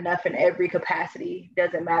 you're enough in every capacity.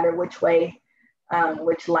 Doesn't matter which way,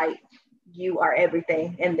 which light, you are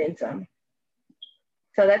everything and then some.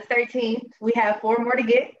 So that's 13. We have 4 more to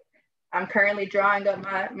get. I'm currently drawing up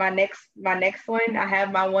my next one. I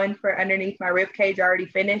have my one for underneath my rib cage already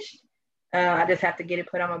finished. I just have to get it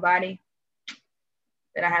put on my body.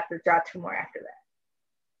 Then I have to draw 2 more after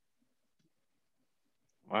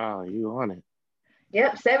that. Wow, you on it.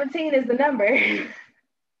 Yep, 17 is the number.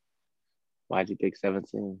 Why'd you pick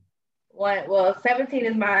 17? Well, 17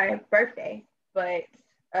 is my birthday, but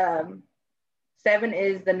 7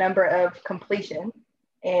 is the number of completion.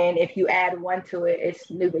 And if you add 1 to it,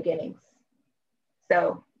 it's new beginnings.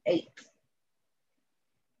 So 8.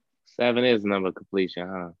 7 is number completion,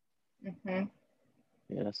 huh? Mm-hmm.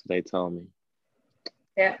 Yeah, that's what they told me.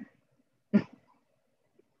 Yeah.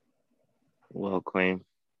 Well, queen.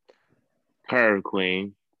 Her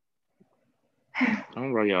queen.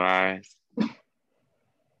 Don't roll your eyes. I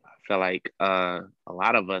feel like a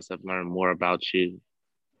lot of us have learned more about you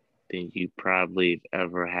than you probably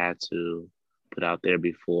ever had to put out there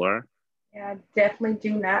before. Yeah, I definitely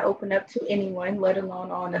do not open up to anyone, let alone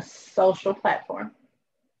on a social platform.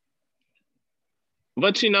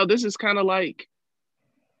 But this is kind of like,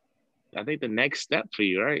 I think the next step for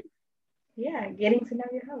you, right? Yeah, getting to know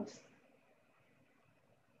your host.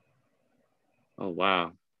 Oh,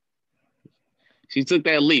 wow. She took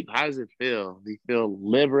that leap. How does it feel? Do you feel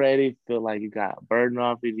liberated? Feel like you got a burden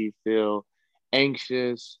off you? Do you feel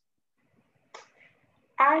anxious?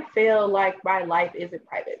 I feel like my life isn't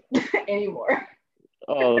private anymore.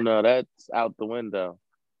 Oh, no, that's out the window.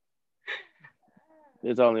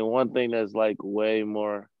 There's only one thing that's like way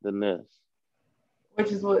more than this.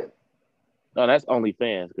 Which is what? Oh, that's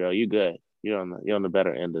OnlyFans, girl. You good. You're on the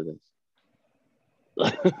better end of this.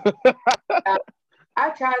 I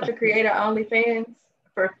tried to create an OnlyFans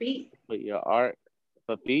for feet. But your art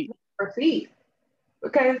for feet? For feet.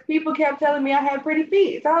 Because people kept telling me I had pretty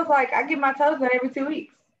feet. So I was like, I get my toes done every 2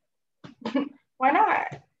 weeks. Why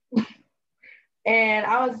not? And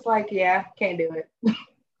I was like, yeah, can't do it.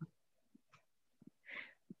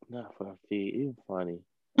 Not for feet. You're funny.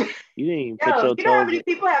 You didn't even put Yo, your you know how toes many in.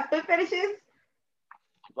 people have foot fetishes?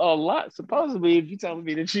 A lot. Supposedly, if you telling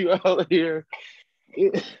me that you out here. Yo,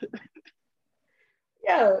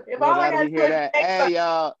 if Look, all I how do got we to do hear is that? take Hey,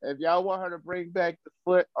 y'all, if y'all want her to bring back the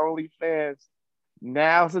foot OnlyFans,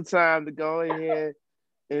 now's the time to go ahead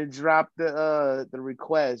and drop the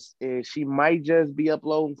request. And she might just be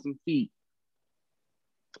uploading some feet.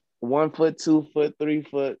 1 foot, 2 foot, 3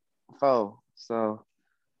 foot, 4. So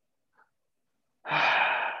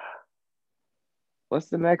what's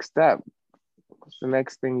the next step? What's the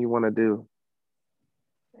next thing you want to do?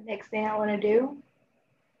 the next thing I want to do.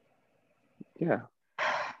 Yeah.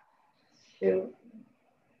 Shoot.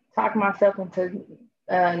 Talk myself into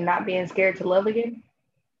not being scared to love again.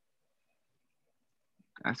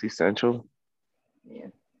 That's essential. Yeah.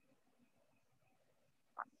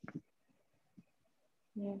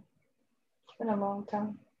 Yeah. It's been a long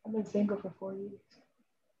time. I've been single for 4 years.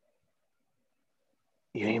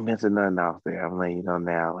 You ain't missing nothing out there. I'm letting you know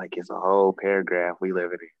now. Like, it's a whole paragraph we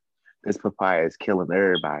live in. This papaya is killing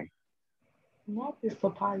everybody. Not this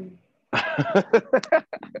papaya.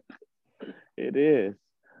 It is.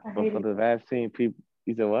 I But hate for it. the vaccine people,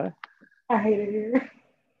 you said what? I hate it here.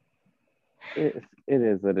 It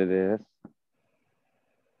is what it is.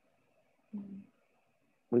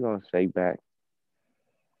 We're going to shake back.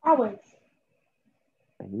 Always.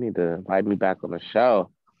 You need to invite me back on the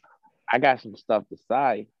show. I got some stuff to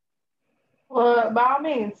say. Well, by all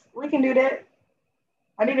means, we can do that.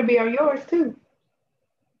 I need to be on yours too.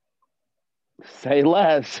 Say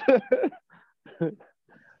less.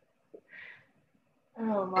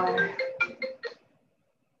 Oh my.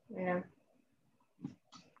 Yeah.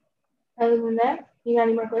 Other than that, you got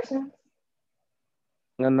any more questions?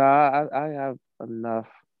 No, I have enough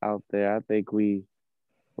out there. I think we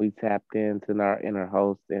we tapped into our inner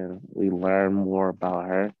host and we learned more about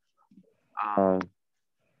her. Um,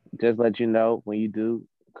 just let you know when you do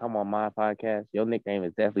come on my podcast, your nickname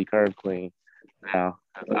is definitely Curve Queen now.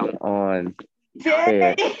 'Cause I'm on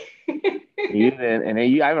Dang. here. You did, and then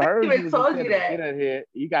you. I heard you even was told at you the that. beginning here.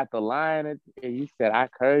 You got the line, and you said, "I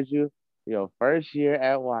heard you your first year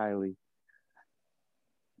at Wiley."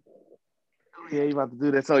 Yeah, you about to do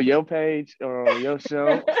this on your page or on your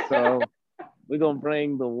show. So we're gonna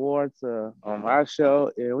bring the war to on our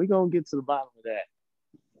show, and we're gonna get to the bottom of that.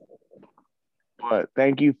 But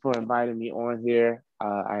thank you for inviting me on here.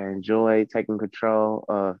 I enjoy taking control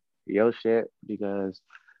of your shit because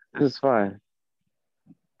this is fun.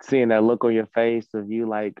 Seeing that look on your face of you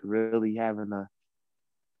like really having to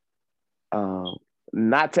um,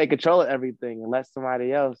 not take control of everything and let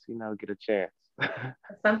somebody else, get a chance.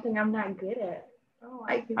 Something I'm not good at. I don't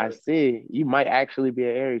like I it. see. You might actually be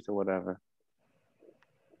an Aries or whatever.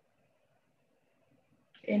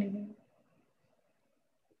 Anyway,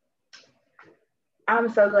 I'm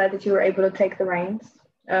so glad that you were able to take the reins,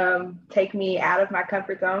 take me out of my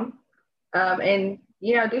comfort zone, and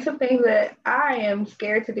do some things that I am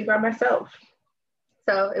scared to do by myself.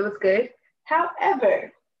 So it was good.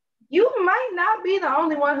 However, you might not be the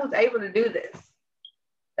only one who's able to do this.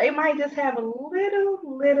 They might just have a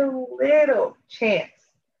little chance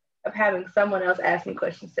of having someone else ask me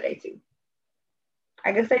questions today too.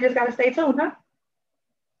 I guess they just gotta stay tuned, huh?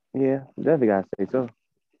 Yeah, definitely gotta say so.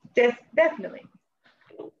 Just definitely.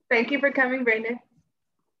 Thank you for coming, Brandon.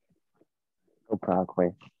 No problem,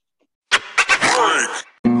 Queen.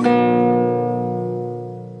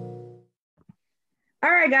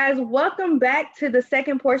 All right, guys, welcome back to the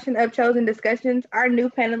second portion of Chosen Discussions. Our new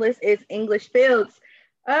panelist is English Fields,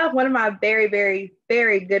 one of my very, very,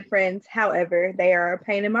 very good friends. However, they are a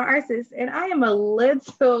pain in my arses, and I am a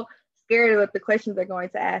little scared of what the questions they're going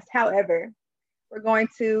to ask. However, we're going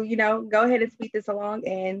to, go ahead and speed this along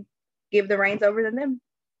and give the reins over to them.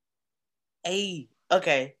 Hey,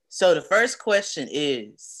 okay. So the first question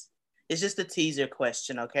it's just a teaser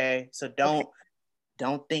question, okay? So don't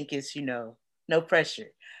think it's, no pressure.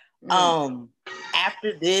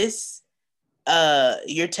 After this,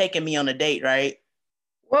 you're taking me on a date, right?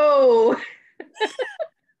 Whoa.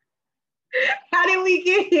 How did we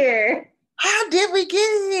get here? How did we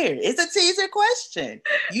get here? It's a teaser question.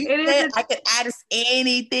 You said I could ask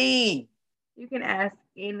anything. You can ask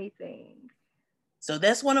anything. So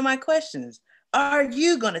that's one of my questions. Are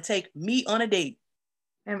you going to take me on a date?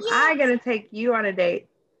 Am I going to take you on a date?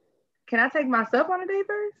 Can I take myself on a date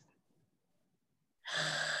first?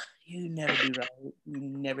 You never do right. You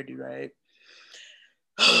never do right.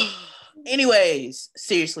 Anyways,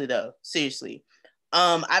 seriously though, seriously.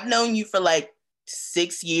 I've known you for like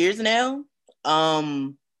 6 years now.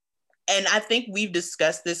 And I think we've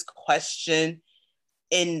discussed this question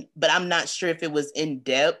but I'm not sure if it was in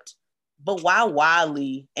depth. But why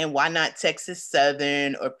Wiley and why not Texas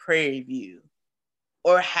Southern or Prairie View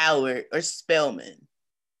or Howard or Spelman?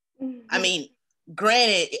 Mm-hmm. I mean,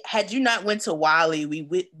 granted, had you not went to Wiley,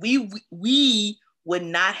 we would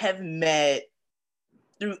not have met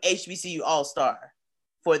through HBCU All-Star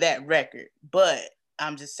for that record. But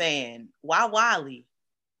I'm just saying, why Wiley?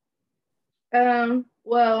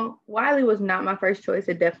 Well, Wiley was not my first choice.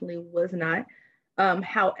 It definitely was not.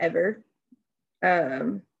 However,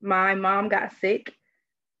 my mom got sick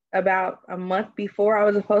about a month before I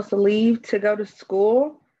was supposed to leave to go to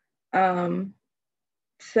school.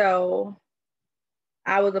 So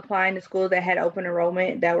I was applying to schools that had open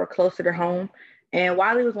enrollment that were closer to home. And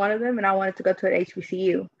Wiley was one of them, and I wanted to go to an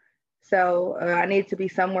HBCU. So I needed to be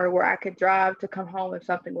somewhere where I could drive to come home if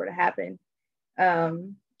something were to happen.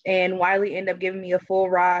 And Wiley ended up giving me a full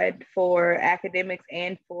ride for academics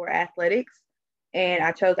and for athletics. And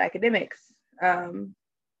I chose academics.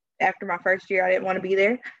 After my first year, I didn't want to be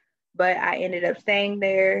there, but I ended up staying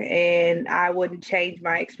there, and I wouldn't change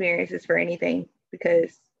my experiences for anything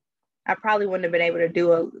because I probably wouldn't have been able to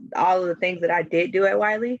do all of the things that I did do at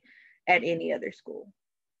Wiley at any other school.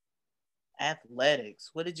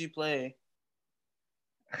 Athletics. What did you play?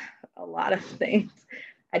 A lot of things.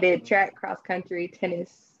 I did track, cross country,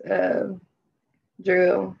 tennis,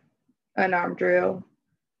 drill, unarmed drill,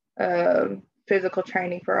 physical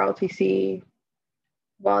training for OTC,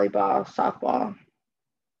 volleyball, softball.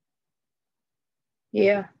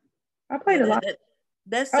 Yeah, I played a lot.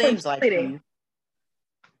 That seems like you.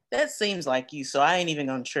 That seems like you, so I ain't even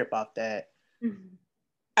gonna trip off that. Mm-hmm.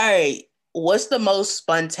 All right, what's the most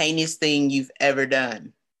spontaneous thing you've ever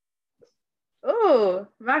done? Oh,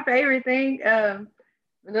 my favorite thing.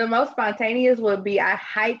 The most spontaneous would be I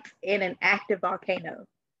hiked in an active volcano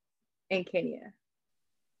in Kenya.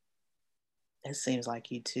 That seems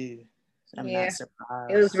like you too. I'm Yeah, not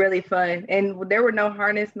it was surprised. really fun. And there were no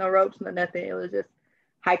harness, no ropes, no nothing. It was just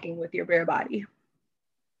hiking with your bare body.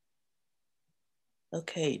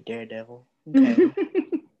 Okay, Daredevil. Okay.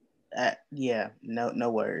 Yeah, no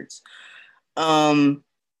words. Um,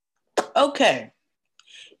 okay.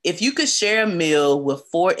 If you could share a meal with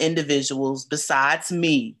 4 individuals besides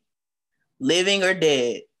me, living or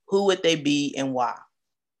dead, who would they be and why?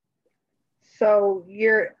 So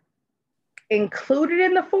you're included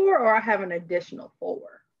in the 4, or I have an additional 4?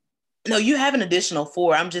 No, you have an additional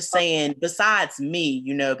 4. I'm just saying, besides me,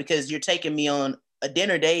 because you're taking me on a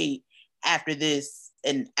dinner date after this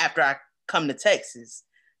and after I come to Texas.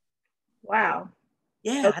 Wow.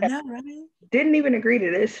 Yeah, I Okay. know, right? Didn't even agree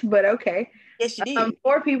to this, but okay. Yes, you did.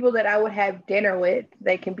 4 people that I would have dinner with.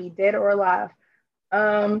 They can be dead or alive.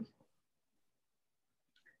 Um,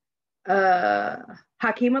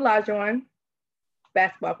 Hakeem Olajuwon,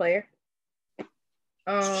 basketball player.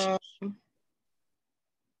 Um,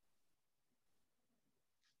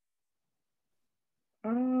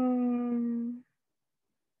 um,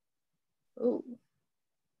 ooh,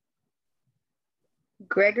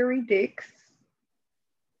 Gregory Dix,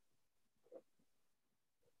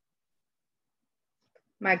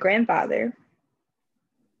 my grandfather,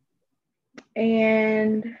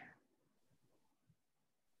 and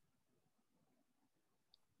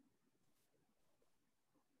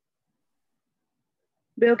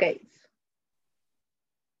Bill Gates.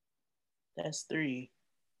 That's 3.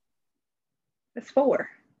 That's 4.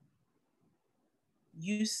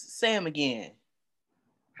 You say them again.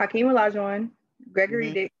 Hakeem Olajuwon, Gregory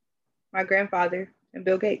Mm-hmm. Dix, my grandfather, and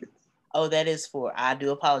Bill Gates. Oh, that is 4. I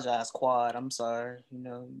do apologize, Quad. I'm sorry.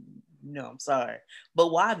 I'm sorry.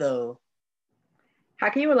 But why though?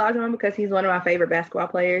 Hakeem Olajuwon because he's one of my favorite basketball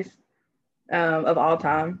players of all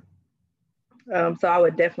time. So I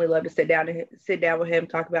would definitely love to sit down with him,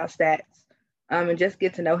 talk about stats, and just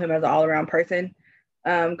get to know him as an all around person.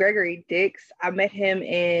 Gregory Dix, I met him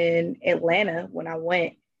in Atlanta when I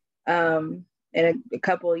went, and a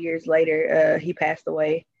couple of years later, he passed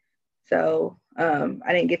away. So I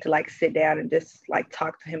didn't get to like sit down and just like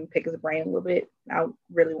talk to him, pick his brain a little bit. I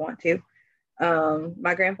really want to.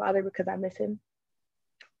 My grandfather because I miss him,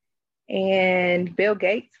 and Bill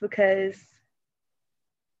Gates because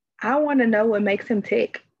I want to know what makes him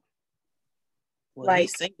tick. Well, Like,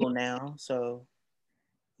 he's single now, so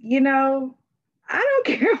you know, I don't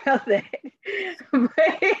care about that.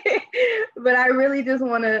 but I really just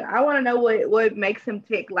I want to know what makes him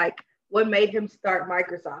tick. Like, what made him start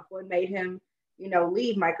Microsoft? What made him,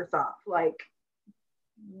 leave Microsoft? Like,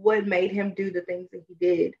 what made him do the things that he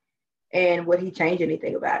did? And would he change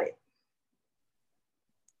anything about it?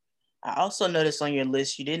 I also noticed on your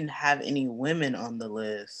list you didn't have any women on the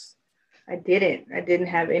list. I didn't. I didn't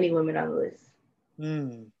have any women on the list.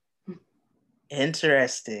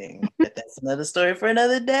 Interesting. But that's another story for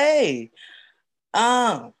another day.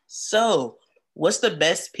 So what's the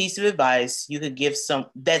best piece of advice you could give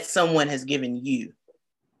that someone has given you?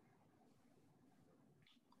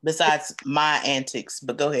 Besides my antics,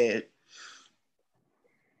 but go ahead.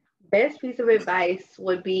 Best piece of advice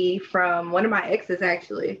would be from one of my exes,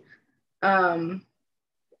 actually. Um,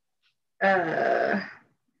 uh,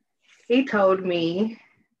 he told me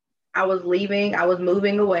I was leaving, I was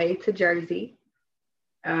moving away to Jersey.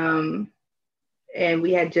 And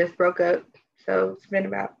we had just broke up. So it's been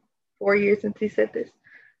about 4 years since he said this.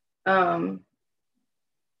 Um,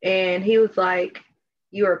 and he was like,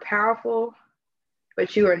 "You are powerful,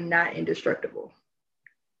 but you are not indestructible."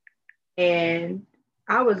 And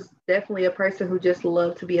I was definitely a person who just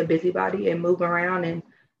loved to be a busybody and move around and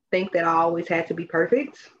think that I always had to be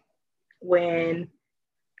perfect when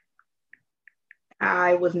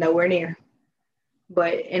I was nowhere near.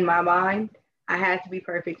 But in my mind, I had to be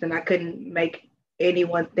perfect and I couldn't make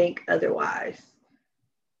anyone think otherwise.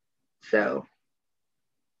 So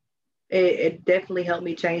it definitely helped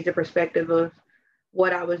me change the perspective of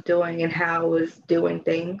what I was doing and how I was doing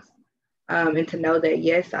things. And to know that,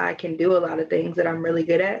 yes, I can do a lot of things that I'm really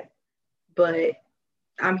good at, but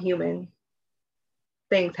I'm human.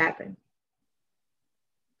 Things happen.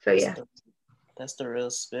 So, That's yeah. that's the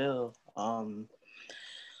real spill.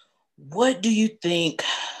 What do you think?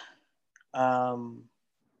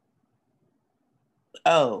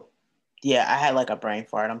 Oh, yeah, I had like a brain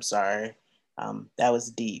fart. I'm sorry. That was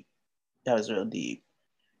deep. That was real deep.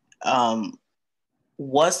 Um,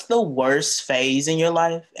 what's the worst phase in your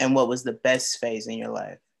life, and what was the best phase in your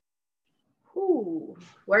life? Ooh,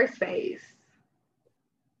 worst phase.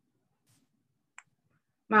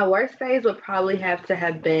 My worst phase would probably have to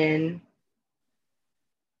have been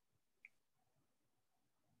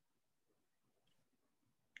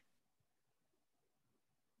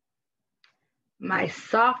my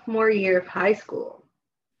sophomore year of high school.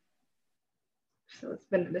 So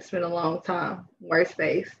it's been a long time. Worst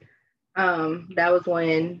phase. That was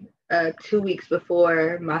when 2 weeks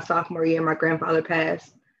before my sophomore year, my grandfather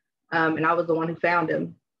passed, and I was the one who found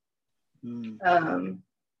him.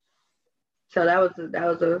 So that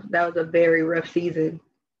was a very rough season,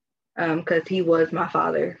 because he was my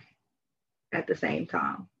father at the same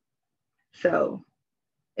time. So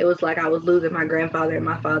it was like I was losing my grandfather and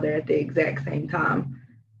my father at the exact same time.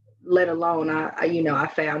 Let alone I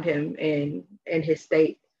found him in his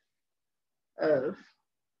state of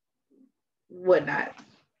whatnot.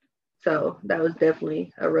 So that was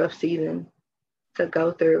definitely a rough season to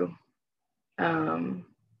go through.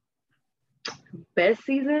 Best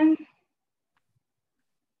season?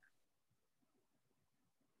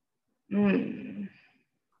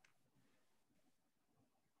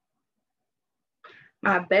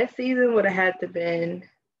 My best season would have had to been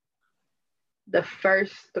the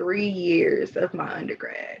first 3 years of my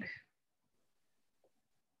undergrad.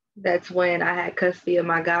 That's when I had custody of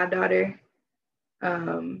my goddaughter.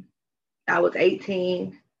 I was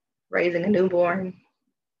 18, raising a newborn.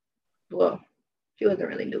 Well, she wasn't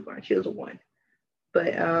really newborn. She was a one.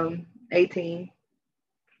 But 18,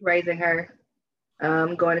 raising her,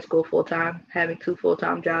 going to school full time, having 2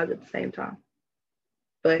 full-time jobs at the same time.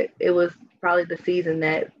 But it was probably the season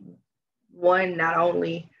that, one, not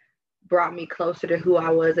only brought me closer to who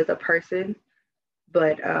I was as a person,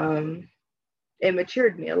 but it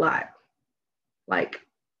matured me a lot. Like,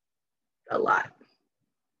 a lot.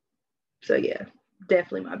 So yeah,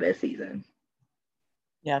 definitely my best season.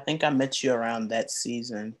 Yeah, I think I met you around that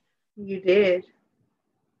season. You did.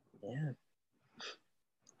 Yeah.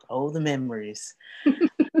 Oh, the memories.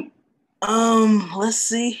 Let's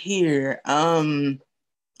see here.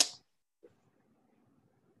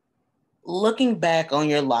 Looking back on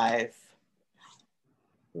your life,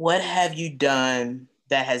 what have you done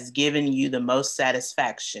that has given you the most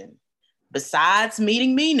satisfaction? Besides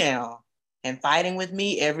meeting me now and fighting with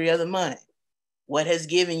me every other month, what has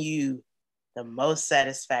given you the most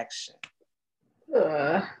satisfaction?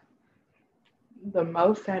 The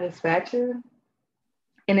most satisfaction?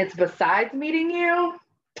 And it's besides meeting you?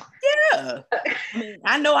 Yeah. I mean,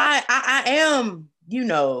 I know I am,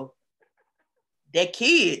 that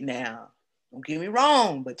kid now. Don't get me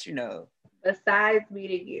wrong, but Besides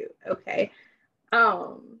meeting you. Okay.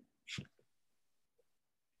 I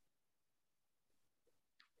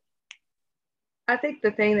think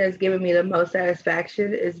the thing that's given me the most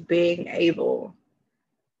satisfaction is being able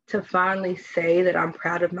to finally say that I'm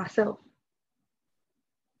proud of myself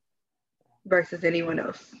versus anyone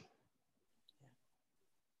else.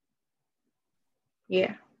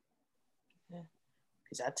 Yeah.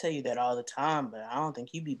 Because I tell you that all the time, but I don't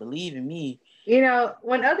think you be believing me.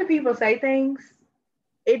 When other people say things,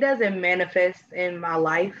 it doesn't manifest in my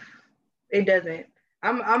life. It doesn't.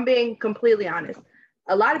 I'm being completely honest.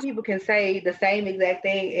 A lot of people can say the same exact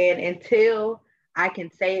thing, and until I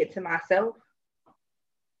can say it to myself,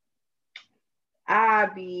 I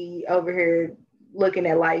be over here looking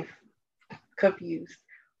at life confused.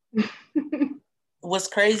 What's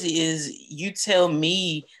crazy is you tell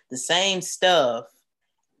me the same stuff,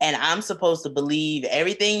 and I'm supposed to believe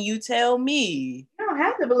everything you tell me. You don't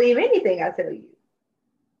have to believe anything I tell you.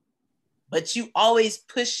 But you always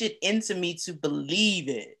push it into me to believe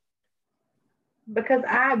it. Because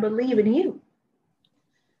I believe in you.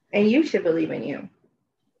 And you should believe in you.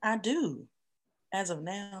 I do. As of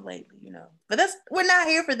now, lately, But we're not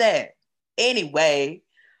here for that. Anyway,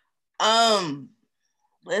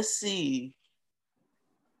 let's see.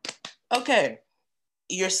 Okay.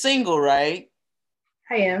 You're single, right?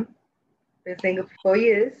 I am. Been single for 4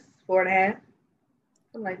 years, 4.5.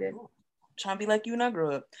 Something like that. Trying to be like you when I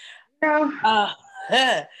grew up. No.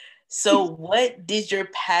 So what did your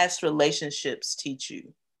past relationships teach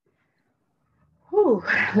you?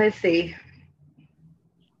 Let's see.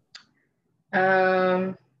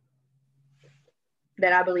 That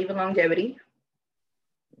I believe in longevity.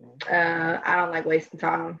 I don't like wasting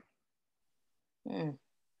time.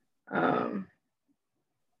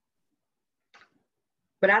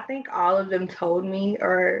 But I think all of them told me,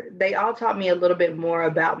 or they all taught me a little bit more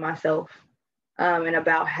about myself, and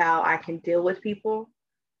about how I can deal with people,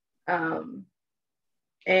 and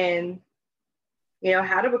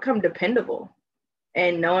how to become dependable,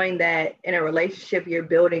 and knowing that in a relationship you're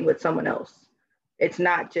building with someone else. It's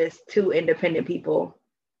not just 2 independent people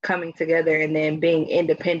coming together and then being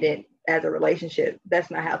independent as a relationship.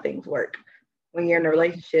 That's not how things work. When you're in a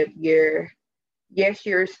relationship, you're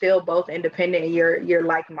still both independent and you're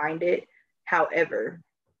like-minded. However,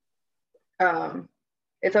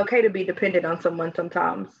 It's okay to be dependent on someone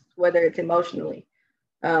sometimes, whether it's emotionally,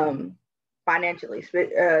 um, financially,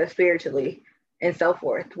 spiritually, and so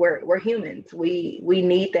forth. We're humans. We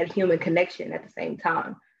need that human connection at the same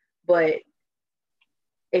time. But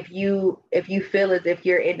if you feel as if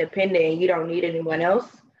you're independent and you don't need anyone else,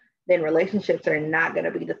 then relationships are not going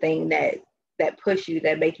to be the thing that push you,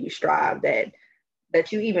 that make you strive, that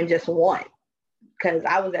you even just want. Because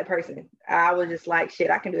I was that person. I was just like,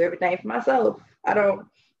 shit, I can do everything for myself. I don't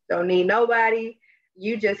need nobody.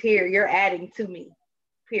 You just here, you're adding to me.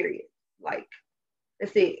 Period. Like,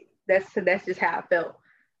 that's it. That's just how I felt.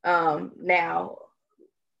 Now,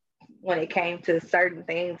 when it came to certain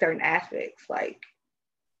things, certain aspects, like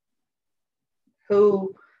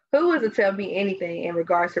who was to tell me anything in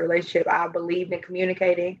regards to relationship? I believed in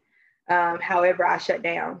communicating. However, I shut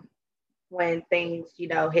down when things,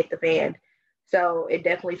 hit the fan. So it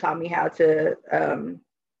definitely taught me how to,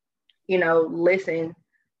 listen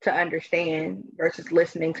to understand versus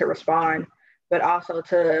listening to respond, but also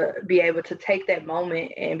to be able to take that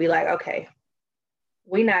moment and be like, okay,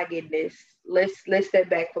 we not getting this. Let's step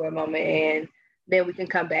back for a moment, and then we can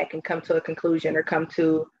come back and come to a conclusion or come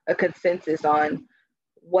to a consensus on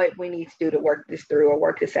what we need to do to work this through or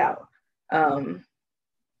work this out.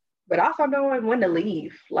 But also knowing when to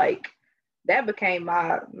leave, like that became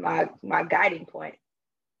my guiding point.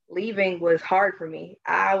 Leaving was hard for me.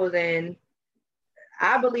 I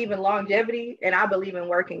believe in longevity, and I believe in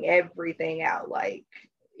working everything out. Like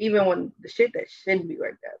even when the shit that shouldn't be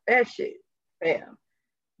worked out, that shit, bam.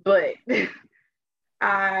 But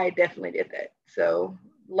I definitely did that. So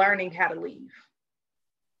learning how to leave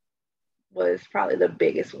was probably the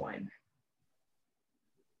biggest one.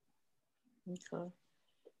 Okay.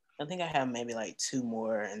 I think I have maybe like two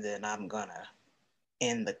more, and then I'm gonna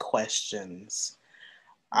end the questions.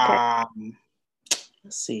 Okay.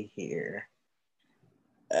 Let's see here.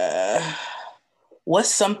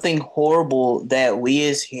 What's something horrible that we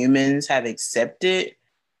as humans have accepted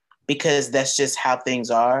because that's just how things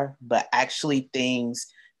are, but actually things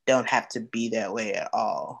don't have to be that way at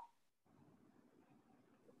all?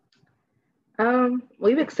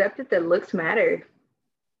 We've accepted that looks matter.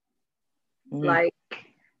 Mm-hmm. Like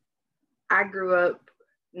I grew up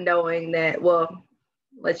knowing that, well,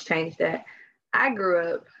 let's change that. I grew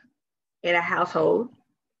up in a household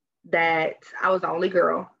that I was the only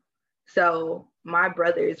girl. So my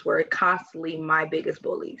brothers were constantly my biggest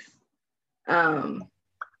bullies,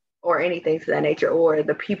 or anything to that nature, or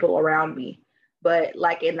the people around me. But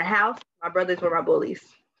like in the house, my brothers were my bullies.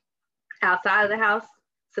 Outside of the house,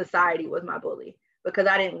 society was my bully because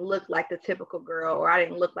I didn't look like the typical girl, or I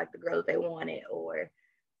didn't look like the girl that they wanted, or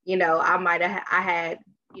I had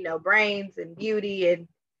brains and beauty, and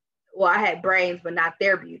well, I had brains but not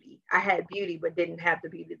their beauty. I had beauty but didn't have the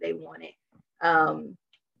beauty they wanted. um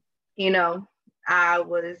you know I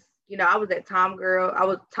was I was that tom girl I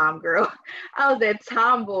was tom girl I was that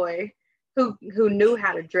tomboy who knew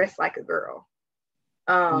how to dress like a girl.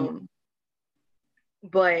 But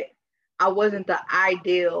I wasn't the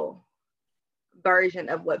ideal version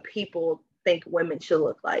of what people think women should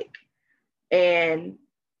look like. And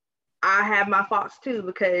I have my faults too,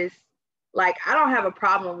 because like I don't have a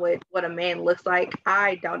problem with what a man looks like.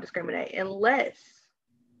 I don't discriminate unless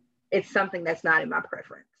it's something that's not in my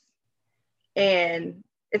preference. And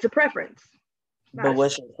it's a preference. But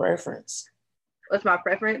what's your preference? What's my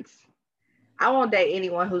preference? I won't date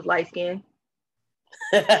anyone who's light skinned.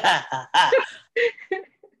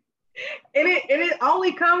 And it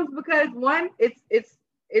only comes because one,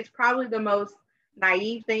 it's probably the most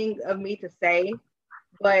naive thing of me to say,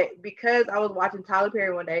 but because I was watching Tyler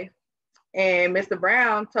Perry one day, and Mr.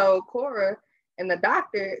 Brown told Cora and the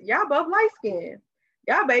doctor, y'all both light skinned.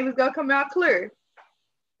 Y'all baby's gonna come out clear.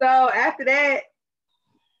 So after that,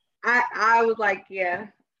 I was like, yeah.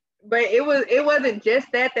 But it wasn't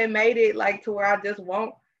just that made it like to where I just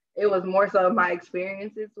won't. It was more so my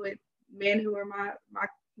experiences with men who are my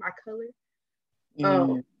color.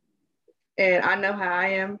 And I know how I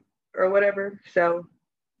am or whatever. So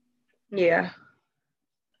yeah.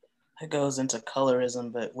 It goes into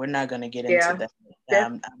colorism, but we're not gonna get into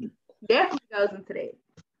that. Definitely goes into that.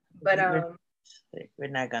 But we're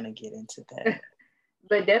not gonna get into that.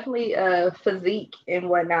 But definitely physique and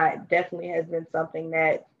whatnot definitely has been something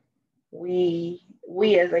that we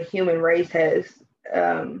as a human race has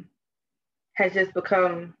just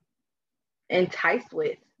become enticed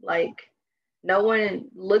with. Like no one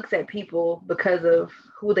looks at people because of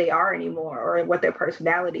who they are anymore, or what their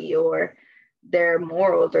personality or their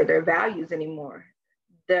morals or their values anymore.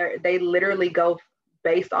 They literally go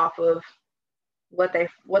based off of what their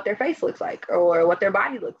face looks like, or what their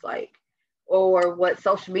body looks like, or what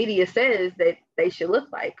social media says that they should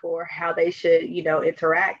look like, or how they should,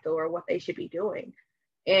 interact, or what they should be doing.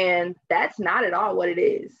 And that's not at all what it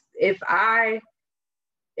is. If I'm,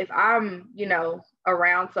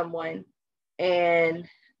 around someone and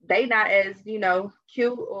they not as,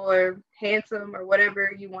 cute or handsome or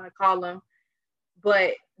whatever you want to call them,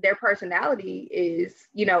 but their personality is,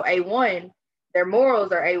 A1, their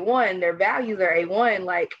morals are A1, their values are A1,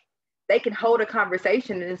 like they can hold a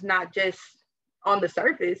conversation and it's not just on the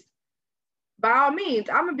surface. By all means,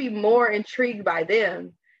 I'm gonna be more intrigued by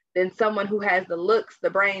them than someone who has the looks, the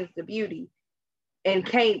brains, the beauty, and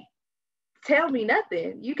can't tell me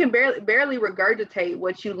nothing. You can barely regurgitate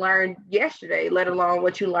what you learned yesterday, let alone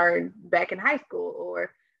what you learned back in high school,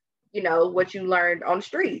 or what you learned on the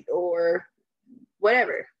street, or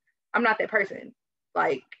whatever. I'm not that person.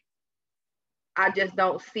 Like, I just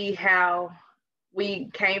don't see how we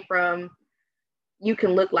came from, you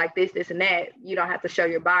can look like this and that. You don't have to show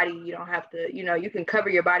your body. You don't have to, you can cover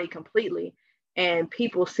your body completely and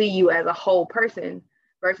people see you as a whole person,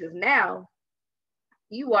 versus now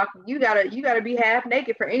you gotta be half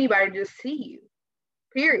naked for anybody to just see you.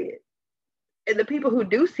 Period. And the people who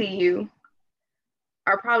do see you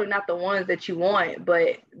are probably not the ones that you want,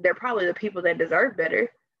 but they're probably the people that deserve better,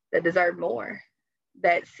 that deserve more,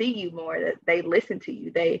 that see you more, that they listen to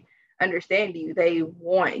you, they understand you, they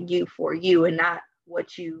want you for you and not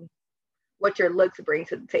what your looks bring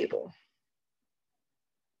to the table.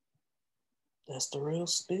 That's the real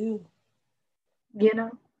spill. You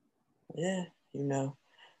know? Yeah,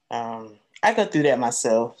 I go through that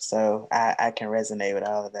myself, so I can resonate with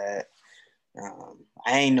all of that.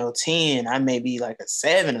 I ain't no 10. I may be like a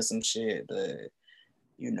 7 or some shit, but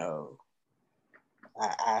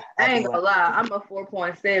I ain't gonna lie, I'm a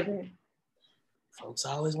 4.7. Folks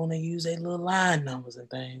always want to use their little line numbers and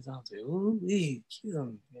things. I'm like, ooh,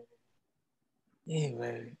 cute.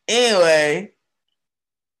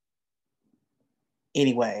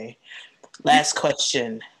 Anyway, last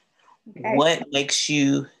question. Okay. What makes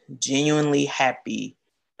you genuinely happy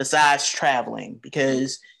besides traveling?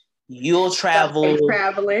 Because you'll travel.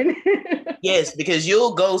 Traveling. Yes, because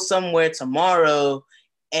you'll go somewhere tomorrow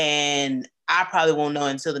and I probably won't know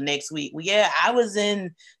until the next week. Well, yeah, I was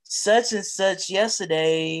in such and such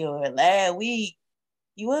yesterday or last week.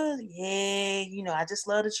 You was? Yeah, I just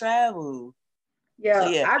love to travel. Yeah, so,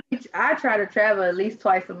 yeah. I try to travel at least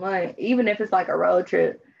twice a month, even if it's like a road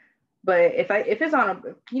trip. But if it's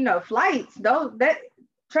on flights, that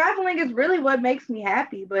traveling is really what makes me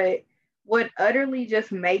happy. But what utterly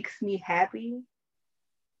just makes me happy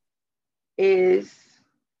is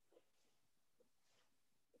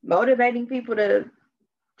motivating people to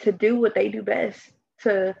do what they do best,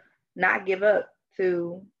 to not give up,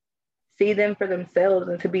 to see them for themselves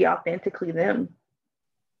and to be authentically them.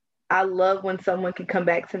 I love when someone can come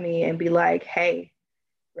back to me and be like, hey,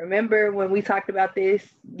 remember when we talked about this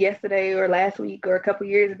yesterday or last week or a couple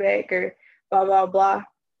years back or blah, blah, blah.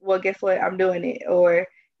 Well, guess what? I'm doing it. Or,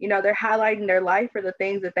 they're highlighting their life for the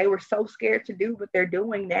things that they were so scared to do, but they're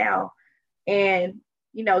doing now. And,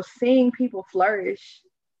 seeing people flourish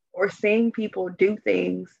or seeing people do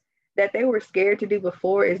things that they were scared to do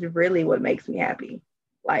before is really what makes me happy.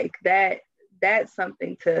 Like that's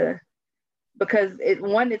something because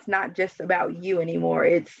it's not just about you anymore.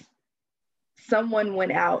 It's someone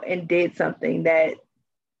went out and did something that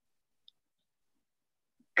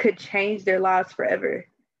could change their lives forever.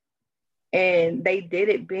 And they did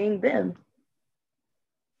it being them.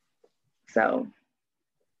 So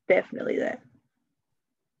definitely that.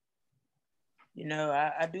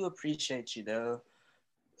 I do appreciate you though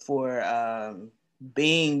for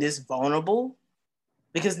being this vulnerable,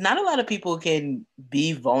 because not a lot of people can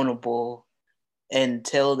be vulnerable and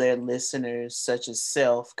tell their listeners such as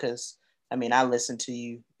self, because I listen to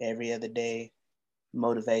you every other day,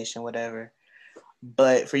 motivation, whatever.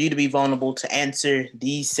 But for you to be vulnerable to answer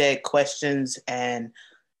these said questions and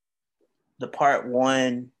the part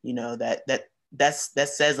one, that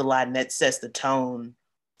says a lot, and that sets the tone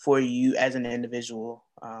for you as an individual.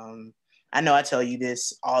 I know I tell you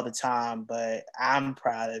this all the time, but I'm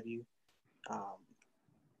proud of you.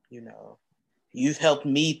 You've helped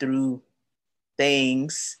me through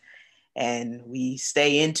things and we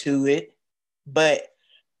stay into it, but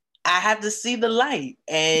I have to see the light,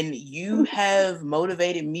 and you have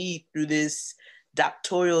motivated me through this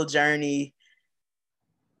doctoral journey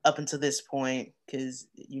up until this point, because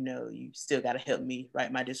you still got to help me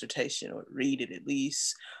write my dissertation or read it at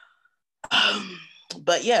least.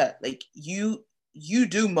 But yeah, like you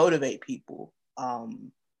do motivate people.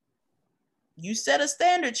 You set a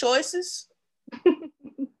standard, Choices.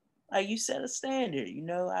 Like, you set a standard.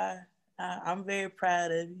 I I'm very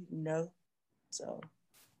proud of you, you know. So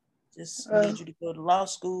just need you to go to law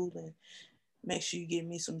school and make sure you get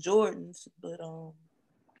me some Jordans. But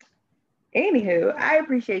anywho, I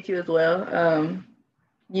appreciate you as well.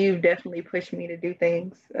 You've definitely pushed me to do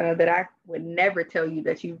things that I would never tell you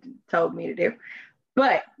that you told me to do,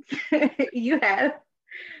 but you have.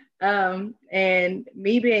 And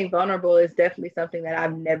me being vulnerable is definitely something that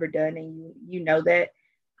I've never done, and you know that.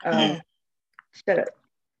 Shut up.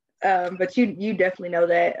 But you definitely know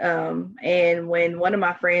that. And when one of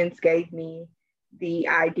my friends gave me the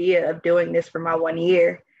idea of doing this for my 1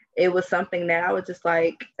 year, it was something that I was just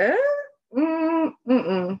like, you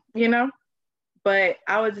know. But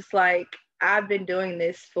I was just like, I've been doing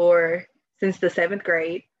this since the 7th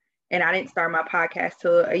grade, and I didn't start my podcast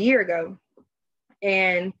till a year ago,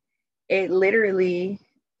 and it literally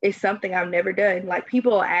is something I've never done. Like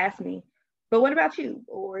people will ask me, but what about you?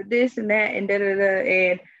 Or this and that and da da da.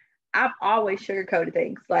 And I've always sugarcoated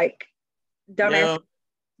things. Like, don't no.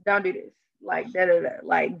 don't do this. Like da da da.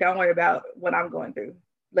 Like, don't worry about what I'm going through.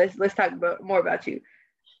 Let's talk more about you.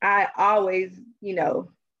 I always,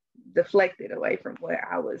 deflected away from what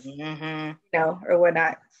I was, or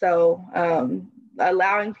whatnot. So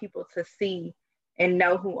allowing people to see and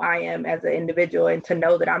know who I am as an individual, and to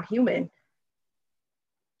know that I'm human,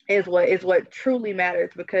 is what truly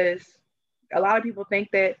matters, because a lot of people think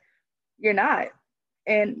that you're not,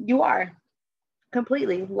 and you are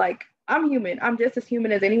completely. Like, I'm human. I'm just as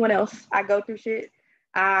human as anyone else. I go through shit.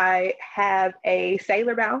 I have a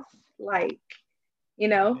sailor bounce, like, you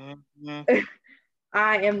know.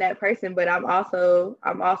 I am that person, but I'm also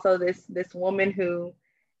this woman who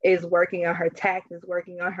is working on her tact, is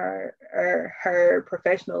working on her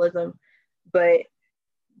professionalism, but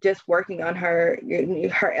just working on her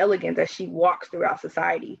elegance as she walks throughout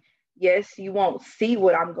society. Yes, you won't see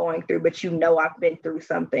what I'm going through, but I've been through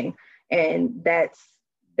something, and that's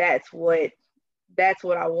what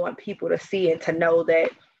I want people to see, and to know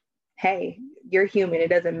that, hey, you're human. It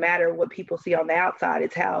doesn't matter what people see on the outside.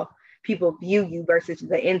 It's how people view you versus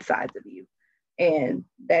the insides of you. And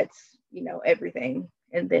that's, everything.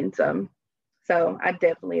 And then some. So I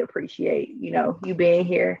definitely appreciate, you being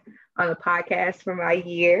here on the podcast for my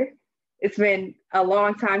year. It's been a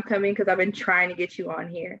long time coming, because I've been trying to get you on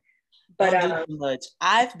here. But don't do too much.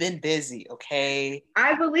 I've been busy, okay?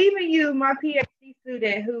 I believe in you, my PhD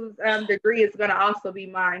student, whose degree is going to also be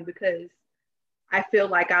mine, because I feel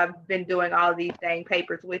like I've been doing all these dang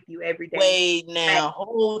papers with you every day. Wait, now,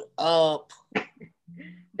 hold up.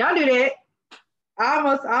 Don't do that.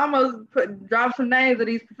 I almost dropped some names of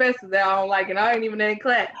these professors that I don't like, and I ain't even in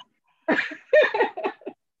class.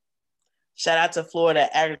 Shout out to Florida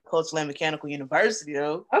Agricultural and Mechanical University,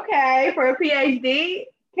 though. Okay, for a PhD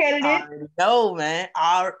candidate. No, man.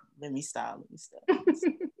 Let me stop.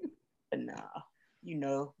 But nah,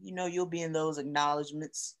 you'll be in those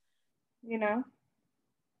acknowledgments.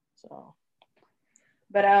 So,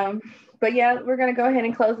 but yeah, we're gonna go ahead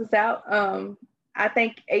and close this out. I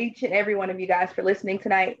thank each and every one of you guys for listening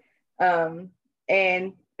tonight,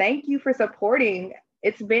 and thank you for supporting.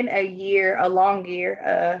 It's been a year, a long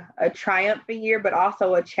year, a triumphant year, but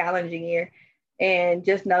also a challenging year. And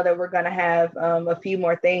just know that we're gonna have a few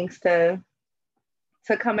more things to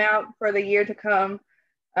come out for the year to come.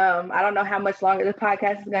 I don't know how much longer the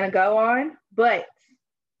podcast is gonna go on, but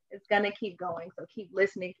it's going to keep going. So keep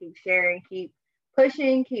listening, keep sharing, keep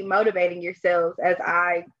pushing, keep motivating yourselves, as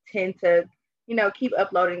I tend to, keep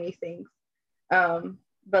uploading these things.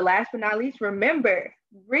 But last but not least, remember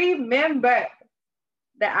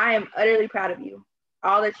that I am utterly proud of you.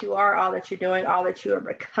 All that you are, all that you're doing, all that you are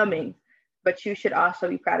becoming. But you should also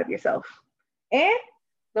be proud of yourself. And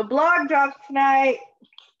the blog drops tonight.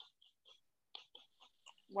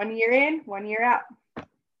 1 year in, 1 year out.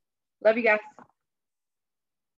 Love you guys.